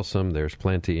quarrelsome. There's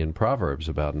plenty in Proverbs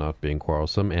about not being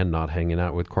quarrelsome and not hanging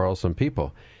out with quarrelsome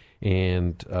people.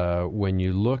 And when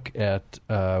you look at,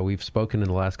 we've spoken in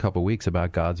the last couple of weeks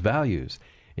about God's values,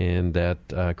 and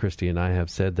that Christy and I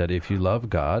have said that if you love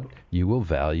God, you will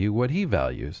value what He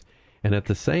values. And at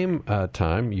the same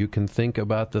time, you can think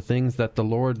about the things that the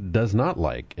Lord does not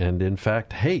like and, in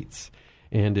fact, hates.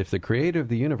 And if the Creator of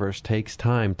the universe takes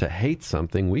time to hate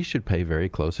something, we should pay very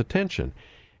close attention.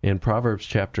 In Proverbs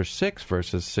chapter 6,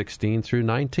 verses 16 through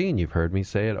 19, you've heard me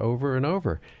say it over and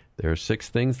over. There are 6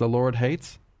 things the Lord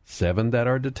hates, 7 that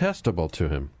are detestable to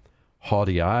Him: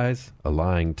 haughty eyes, a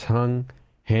lying tongue,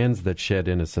 hands that shed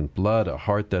innocent blood, a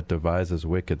heart that devises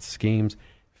wicked schemes,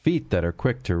 feet that are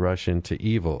quick to rush into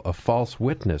evil, a false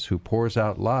witness who pours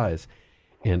out lies,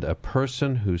 and a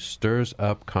person who stirs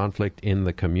up conflict in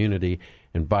the community.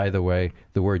 And by the way,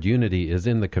 the word unity is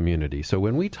in the community. So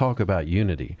when we talk about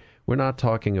unity, we're not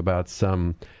talking about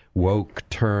some woke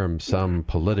term, some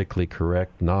politically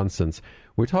correct nonsense.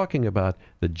 We're talking about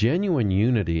the genuine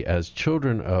unity as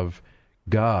children of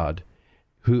God,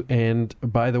 who, and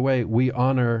by the way, we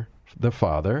honor the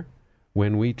Father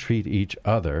when we treat each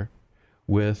other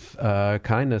with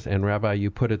kindness. And Rabbi,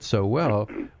 you put it so well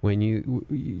when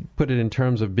you put it in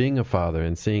terms of being a father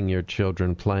and seeing your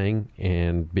children playing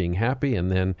and being happy,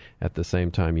 and then at the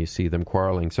same time you see them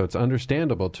quarreling. So it's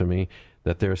understandable to me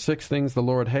that there are 6 things the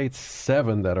Lord hates,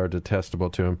 7 that are detestable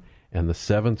to Him, and the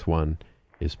 7th one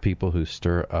is people who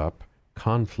stir up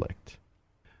conflict.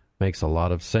 Makes a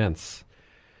lot of sense.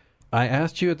 I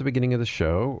asked you at the beginning of the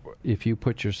show if you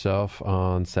put yourself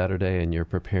on Saturday and you're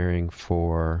preparing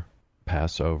for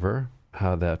Passover,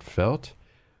 how that felt.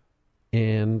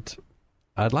 And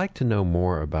I'd like to know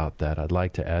more about that. I'd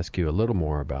like to ask you a little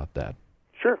more about that.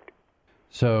 Sure.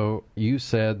 So you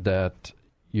said that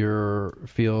you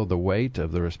feel the weight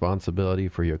of the responsibility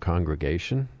for your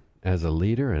congregation as a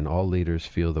leader, and all leaders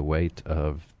feel the weight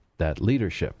of that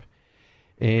leadership.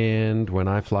 And when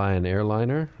I fly an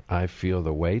airliner, I feel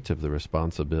the weight of the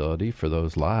responsibility for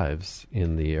those lives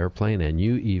in the airplane, and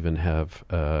you even have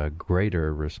a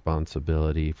greater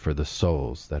responsibility for the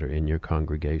souls that are in your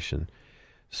congregation.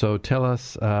 So tell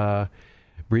us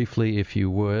briefly, if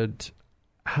you would,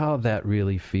 how that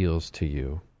really feels to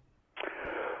you.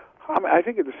 I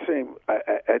think at the same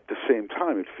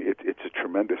time, it's a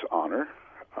tremendous honor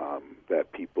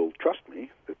that people trust me,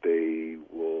 that they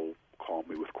will call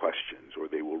me with questions, or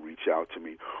they will reach out to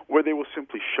me, or they will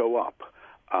simply show up.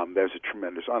 There's a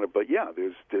tremendous honor. But yeah,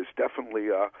 there's definitely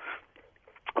a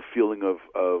feeling of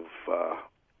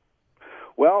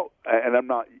well, and I'm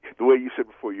not, the way you said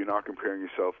before, you're not comparing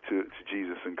yourself to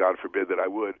Jesus, and God forbid that I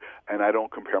would, and I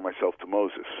don't compare myself to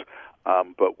Moses.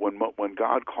 But when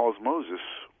God calls Moses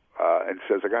and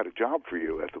says, I got a job for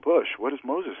you at the bush, what does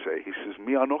Moses say? He says,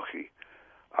 Mi anochi,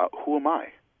 who am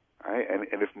I? Right? And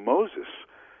if Moses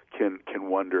can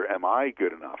wonder, am I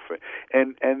good enough?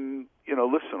 And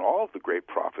listen, all of the great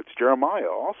prophets,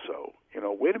 Jeremiah also,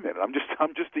 wait a minute, I'm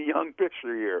just a young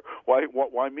pitcher here. Why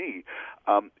me?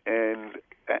 And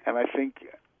I think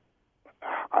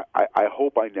I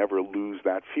hope I never lose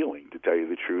that feeling, to tell you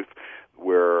the truth,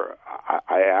 where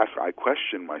I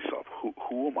question myself, who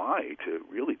am I to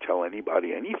really tell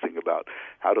anybody anything about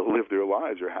how to live their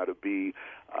lives or how to be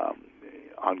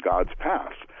on God's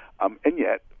path? And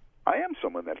yet, I am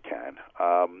someone that can.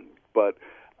 But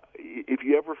if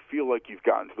you ever feel like you've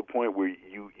gotten to the point where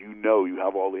you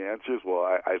have all the answers, well,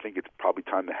 I think it's probably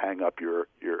time to hang up your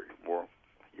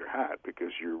hat,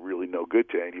 because you're really no good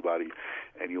to anybody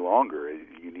any longer.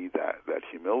 You need that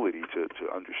humility to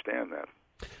understand that.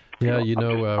 Yeah,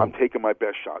 I'm taking my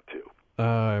best shot too.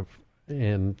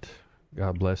 And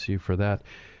God bless you for that.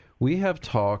 We have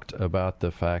talked about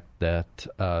the fact that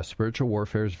spiritual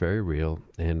warfare is very real,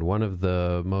 and one of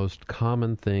the most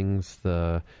common things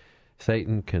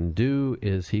Satan can do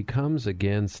is he comes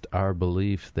against our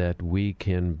belief that we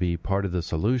can be part of the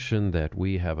solution, that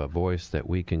we have a voice, that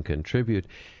we can contribute.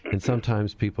 And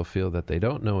sometimes people feel that they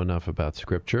don't know enough about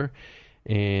Scripture,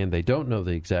 and they don't know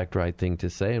the exact right thing to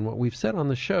say. And what we've said on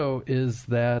the show is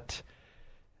that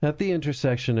at the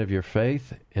intersection of your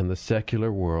faith and the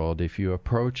secular world, if you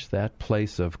approach that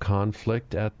place of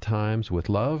conflict at times with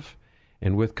love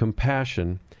and with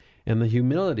compassion and the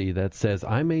humility that says,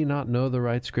 I may not know the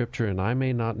right Scripture and I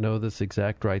may not know this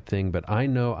exact right thing, but I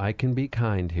know I can be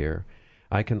kind here.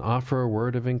 I can offer a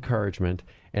word of encouragement,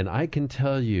 and I can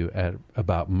tell you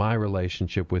about my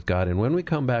relationship with God. And when we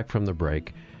come back from the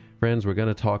break, friends, we're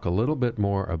going to talk a little bit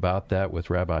more about that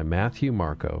with Rabbi Matthew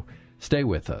Marco. Stay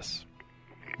with us.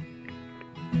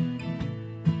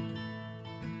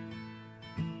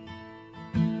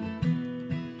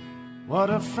 What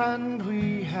a friend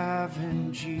we have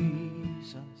in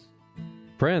Jesus.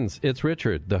 Friends, it's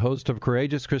Richard, the host of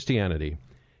Courageous Christianity.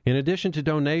 In addition to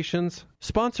donations,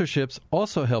 sponsorships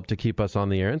also help to keep us on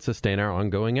the air and sustain our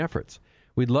ongoing efforts.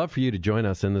 We'd love for you to join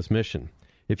us in this mission.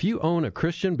 If you own a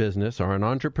Christian business or an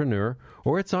entrepreneur,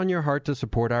 or it's on your heart to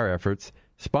support our efforts,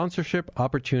 sponsorship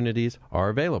opportunities are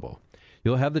available.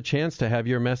 You'll have the chance to have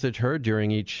your message heard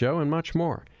during each show and much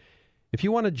more. If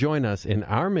you want to join us in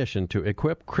our mission to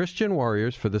equip Christian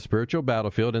warriors for the spiritual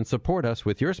battlefield and support us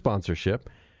with your sponsorship,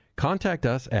 contact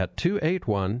us at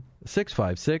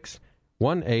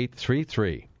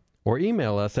 281-656-1833 or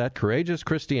email us at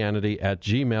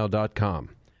courageouschristianity@gmail.com.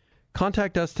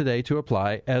 Contact us today to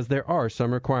apply, as there are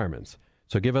some requirements.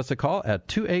 So give us a call at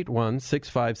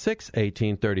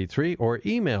 281-656-1833 or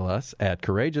email us at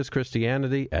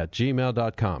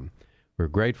courageouschristianity@gmail.com. We're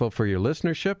grateful for your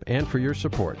listenership and for your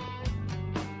support.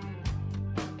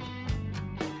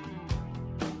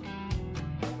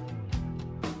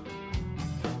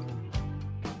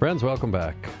 Friends, welcome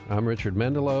back. I'm Richard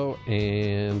Mendelow,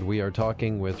 and we are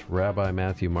talking with Rabbi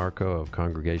Matthew Marco of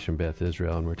Congregation Beth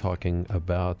Israel, and we're talking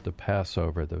about the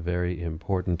Passover, the very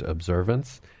important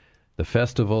observance, the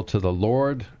festival to the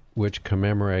Lord, which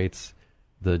commemorates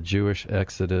the Jewish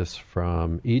exodus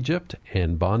from Egypt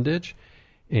and bondage.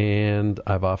 And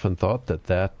I've often thought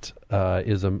that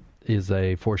is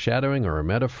a foreshadowing or a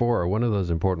metaphor or one of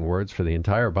those important words for the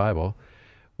entire Bible,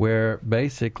 where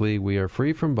basically we are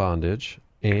free from bondage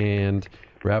And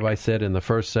Rabbi said in the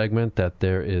first segment that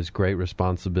there is great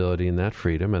responsibility in that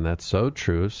freedom, and that's so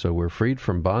true. So we're freed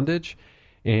from bondage.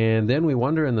 And then we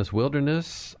wander in this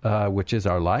wilderness, which is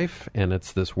our life, and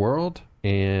it's this world,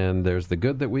 and there's the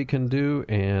good that we can do,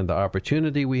 and the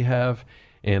opportunity we have,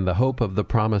 and the hope of the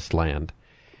promised land.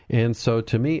 And so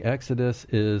to me, Exodus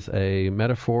is a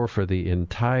metaphor for the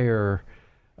entire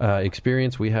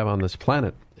experience we have on this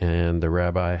planet. And the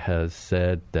Rabbi has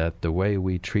said that the way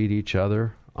we treat each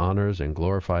other honors and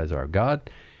glorifies our God.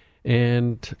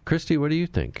 And Christy, what do you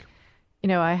think? You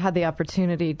know, I had the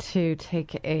opportunity to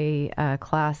take a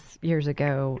class years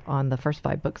ago on the first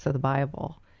 5 books of the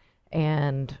Bible,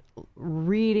 and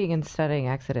reading and studying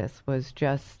Exodus was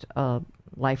just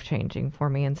life-changing for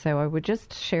me. And so I would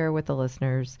just share with the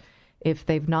listeners, if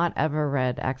they've not ever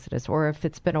read Exodus, or if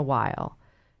it's been a while,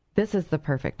 this is the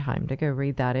perfect time to go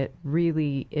read that. It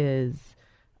really is,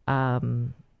 I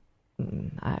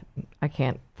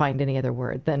can't find any other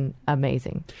word than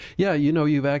amazing. Yeah, you know,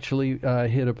 you've actually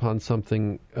hit upon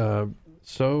something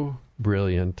so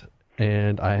brilliant.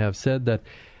 And I have said that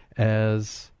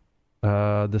as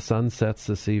the sun sets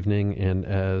this evening, and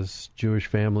as Jewish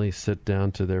families sit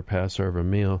down to their Passover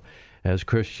meal, as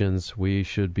Christians, we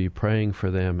should be praying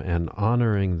for them and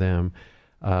honoring them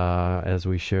as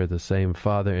we share the same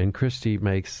Father. And Christy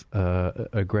makes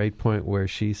a great point where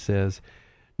she says,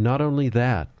 not only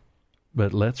that,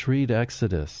 but let's read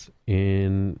Exodus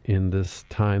in this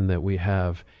time that we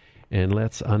have, and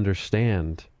let's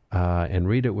understand and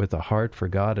read it with a heart for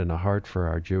God and a heart for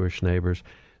our Jewish neighbors,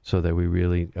 so that we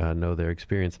really know their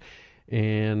experience.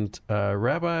 And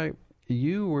Rabbi,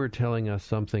 you were telling us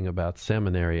something about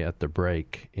seminary at the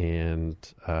break, and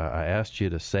I asked you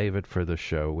to save it for the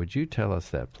show. Would you tell us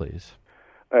that, please?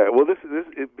 Well, this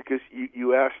is because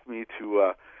you asked me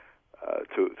to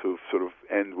sort of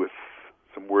end with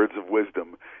some words of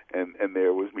wisdom, and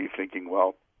there was me thinking,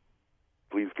 well,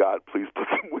 please God, please put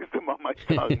some wisdom on my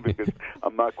tongue, because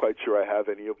I'm not quite sure I have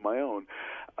any of my own.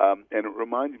 And it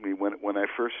reminded me when I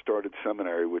first started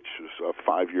seminary, which was a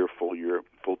 5-year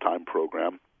full-time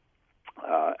program,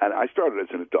 and I started as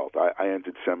an adult. I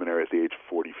entered seminary at the age of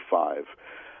 45.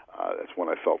 That's when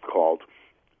I felt called.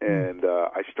 And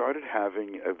I started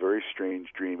having a very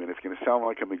strange dream, and it's going to sound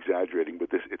like I'm exaggerating, but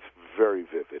it's very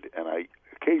vivid, and I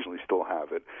occasionally still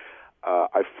have it.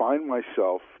 I find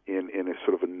myself in a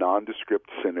sort of a nondescript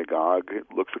synagogue. It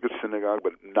looks like a synagogue,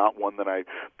 but not one that I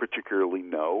particularly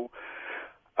know.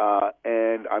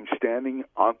 And I'm standing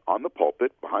on the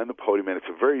pulpit, behind the podium, and it's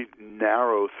a very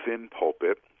narrow, thin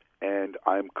pulpit, and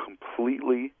I'm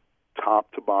completely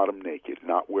top to bottom naked,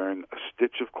 not wearing a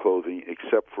stitch of clothing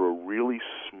except for a really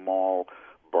small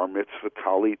bar mitzvah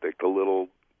talit, like the little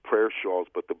prayer shawls,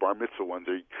 but the bar mitzvah ones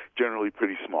are generally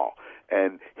pretty small.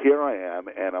 And here I am,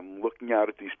 and I'm looking out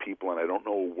at these people, and I don't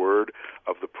know a word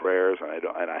of the prayers, and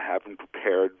I haven't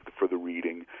prepared for the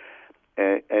reading,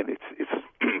 and it's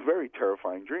a very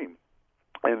terrifying dream.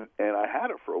 And I had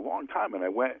it for a long time, and I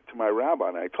went to my rabbi,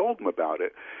 and I told him about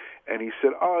it, and he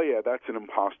said, "Oh, yeah, that's an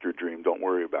imposter dream. Don't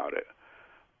worry about it."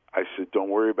 I said, "Don't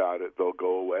worry about it. They'll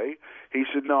go away." He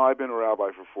said, "No, I've been a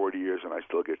rabbi for 40 years, and I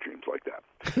still get dreams like that."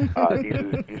 He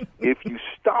says, "If you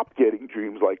stop getting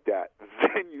dreams like that,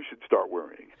 then you should start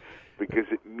worrying, because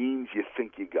it means you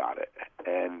think you got it."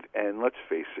 And let's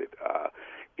face it,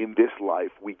 in this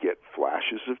life, we get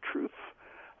flashes of truth.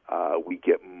 We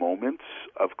get moments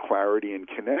of clarity and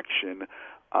connection,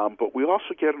 but we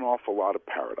also get an awful lot of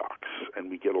paradox, and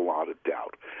we get a lot of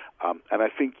doubt. And I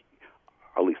think,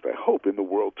 at least I hope, in the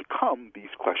world to come, these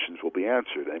questions will be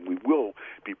answered, and we will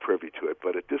be privy to it.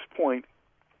 But at this point,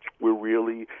 we're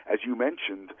really, as you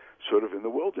mentioned, sort of in the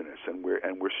wilderness, and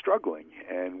we're struggling,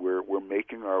 and we're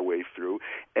making our way through.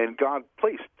 And God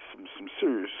placed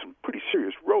some pretty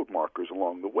serious road markers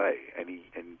along the way, and He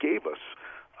gave us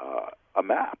a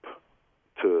map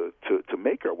to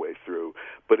make our way through.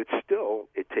 But it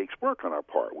takes work on our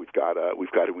part. We've got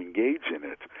to engage in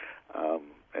it,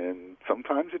 and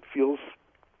sometimes it feels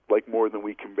like more than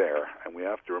we can bear, and we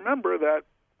have to remember that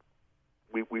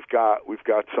we've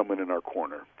got someone in our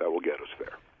corner that will get us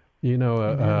there. You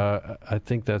know, I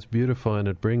think that's beautiful, and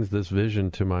it brings this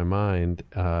vision to my mind.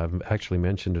 I've actually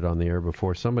mentioned it on the air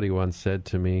before. Somebody once said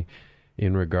to me,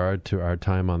 in regard to our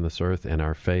time on this earth and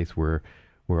our faith, we're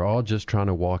all just trying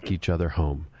to walk each other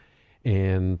home.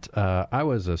 And I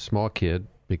was a small kid,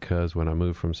 because when I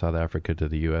moved from South Africa to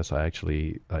the U.S., I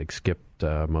actually skipped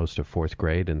most of 4th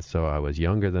grade, and so I was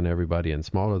younger than everybody and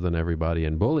smaller than everybody,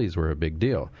 and bullies were a big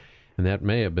deal. And that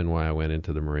may have been why I went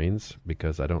into the Marines,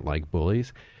 because I don't like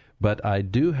bullies. But I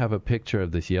do have a picture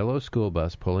of this yellow school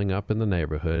bus pulling up in the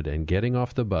neighborhood and getting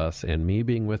off the bus, and me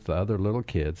being with the other little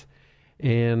kids,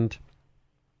 And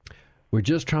we're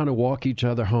just trying to walk each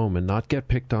other home and not get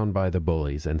picked on by the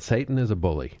bullies. And Satan is a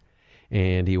bully.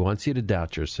 And he wants you to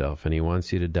doubt yourself, and he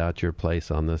wants you to doubt your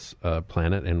place on this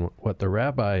planet. And what the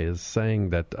rabbi is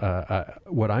saying, that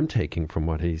what I'm taking from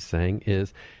what he's saying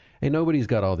is, hey, nobody's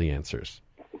got all the answers.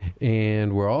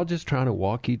 And we're all just trying to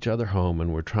walk each other home,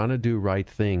 and we're trying to do right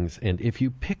things. And if you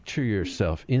picture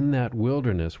yourself in that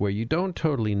wilderness where you don't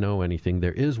totally know anything,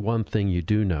 there is one thing you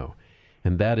do know,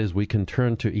 and that is we can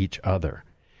turn to each other,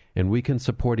 and we can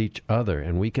support each other,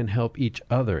 and we can help each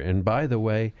other. And by the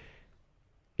way,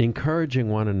 encouraging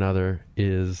one another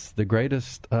is the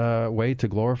greatest way to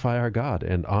glorify our God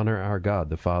and honor our God,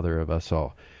 the Father of us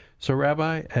all. So,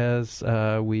 Rabbi, as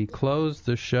we close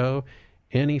the show,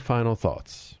 any final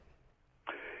thoughts?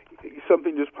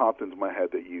 Something just popped into my head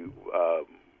that you,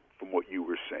 from what you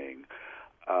were saying.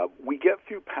 We get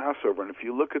through Passover, and if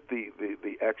you look at the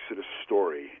Exodus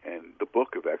story and the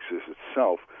book of Exodus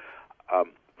itself,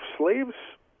 slaves,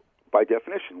 by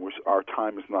definition, our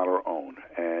time is not our own,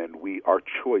 and our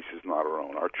choice is not our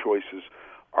own. Our choices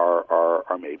are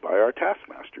made by our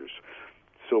taskmasters.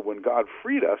 So when God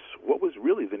freed us, what was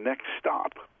really the next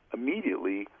stop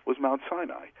immediately was Mount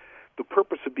Sinai. The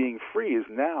purpose of being free is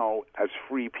now, as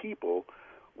free people,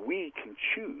 we can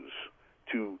choose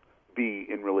to be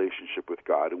in relationship with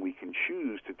God, and we can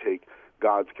choose to take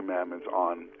God's commandments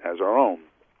on as our own.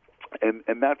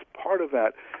 And that's part of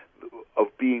that, of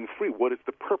being free. What is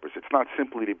the purpose? It's not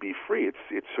simply to be free.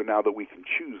 It's so now that we can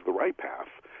choose the right path,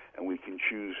 and we can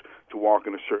choose to walk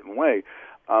in a certain way.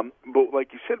 But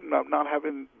like you said, not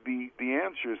having the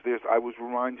answers, I was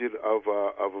reminded of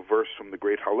a verse from the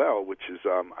Great Hallel, which is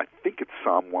I think it's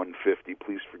Psalm 150.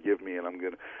 Please forgive me, and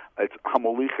it's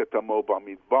Hamolich et amo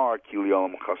bamidbar ki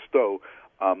li'olam chasto,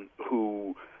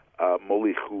 who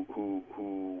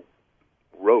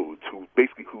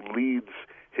leads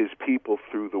his people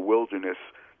through the wilderness,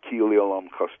 ki li'olam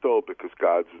chasto, because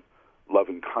God's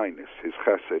loving kindness, his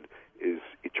chesed, is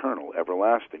eternal,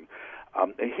 everlasting.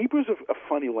 And Hebrew is a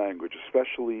funny language,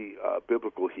 especially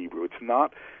biblical Hebrew. It's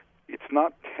not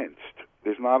tensed.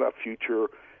 There's not a future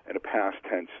and a past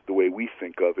tense the way we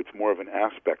think of. It's more of an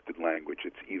aspected language.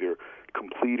 It's either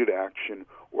completed action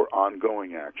or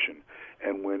ongoing action.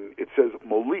 And when it says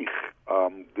molich,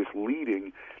 this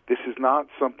leading, this is not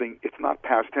something. It's not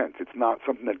past tense. It's not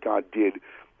something that God did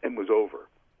and was over.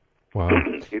 Wow.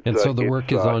 And so the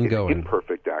work is ongoing. It's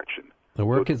imperfect action. The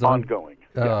work is ongoing.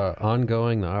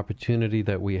 Ongoing. The opportunity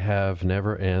that we have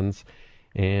never ends.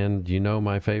 And you know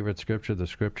my favorite scripture, the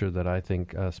scripture that I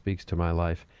think speaks to my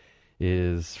life,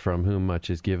 is from whom much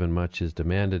is given, much is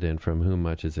demanded, and from whom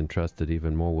much is entrusted,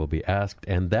 even more will be asked.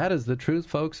 And that is the truth,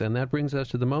 folks. And that brings us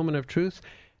to the moment of truth.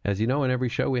 As you know, in every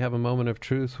show we have a moment of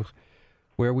truth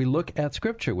where we look at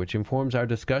Scripture, which informs our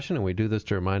discussion, and we do this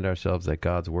to remind ourselves that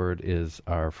God's Word is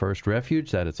our first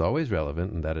refuge, that it's always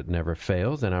relevant, and that it never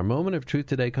fails. And our moment of truth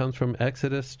today comes from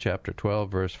Exodus chapter 12,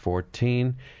 verse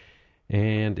 14,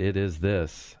 and it is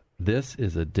this: "This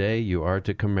is a day you are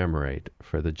to commemorate.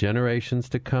 For the generations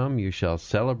to come you shall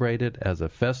celebrate it as a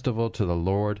festival to the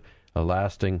Lord, a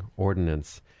lasting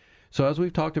ordinance." So as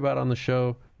we've talked about on the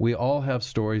show, we all have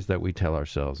stories that we tell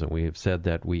ourselves, and we have said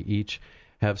that we each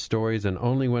have stories, and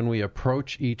only when we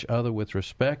approach each other with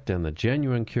respect and the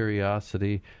genuine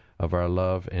curiosity of our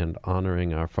love and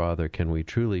honoring our Father can we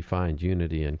truly find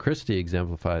unity. And Christy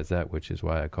exemplifies that, which is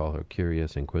why I call her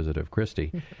Curious, Inquisitive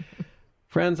Christy.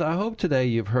 Friends, I hope today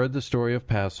you've heard the story of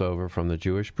Passover from the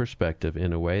Jewish perspective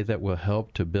in a way that will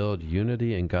help to build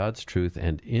unity in God's truth,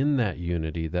 and in that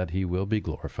unity that He will be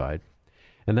glorified.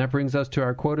 And that brings us to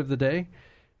our quote of the day.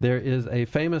 There is a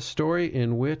famous story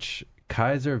in which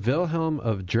Kaiser Wilhelm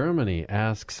of Germany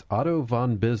asks Otto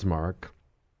von Bismarck,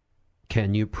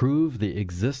 "Can you prove the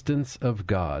existence of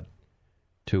God?"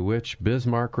 To which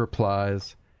Bismarck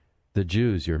replies, "The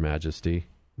Jews, Your Majesty,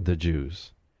 the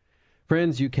Jews."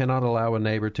 Friends, you cannot allow a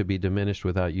neighbor to be diminished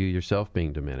without you yourself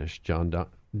being diminished.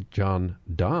 John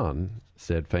Donne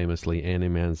said famously, "Any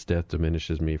man's death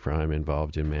diminishes me, for I am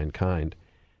involved in mankind."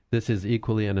 This is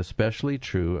equally and especially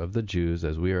true of the Jews,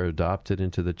 as we are adopted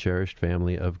into the cherished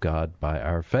family of God by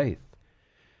our faith.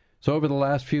 So over the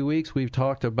last few weeks, we've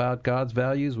talked about God's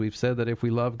values. We've said that if we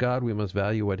love God, we must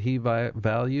value what He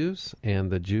values,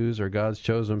 and the Jews are God's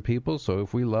chosen people. So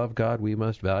if we love God, we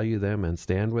must value them and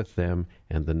stand with them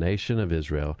and the nation of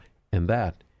Israel, and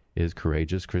that is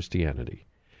courageous Christianity.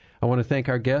 I want to thank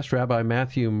our guest, Rabbi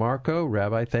Matthew Marco.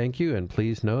 Rabbi, thank you, and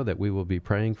please know that we will be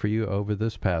praying for you over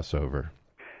this Passover.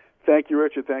 Thank you,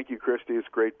 Richard. Thank you, Christy. It's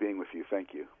great being with you.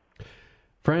 Thank you.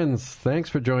 Friends, thanks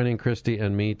for joining Christy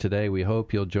and me today. We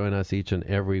hope you'll join us each and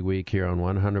every week here on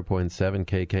 100.7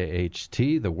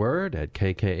 KKHT, The Word, at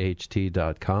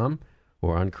kkht.com,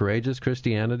 or on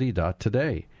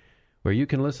courageouschristianity.today, where you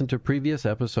can listen to previous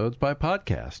episodes by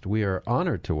podcast. We are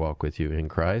honored to walk with you in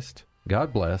Christ.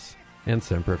 God bless, and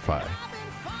Semper Fi.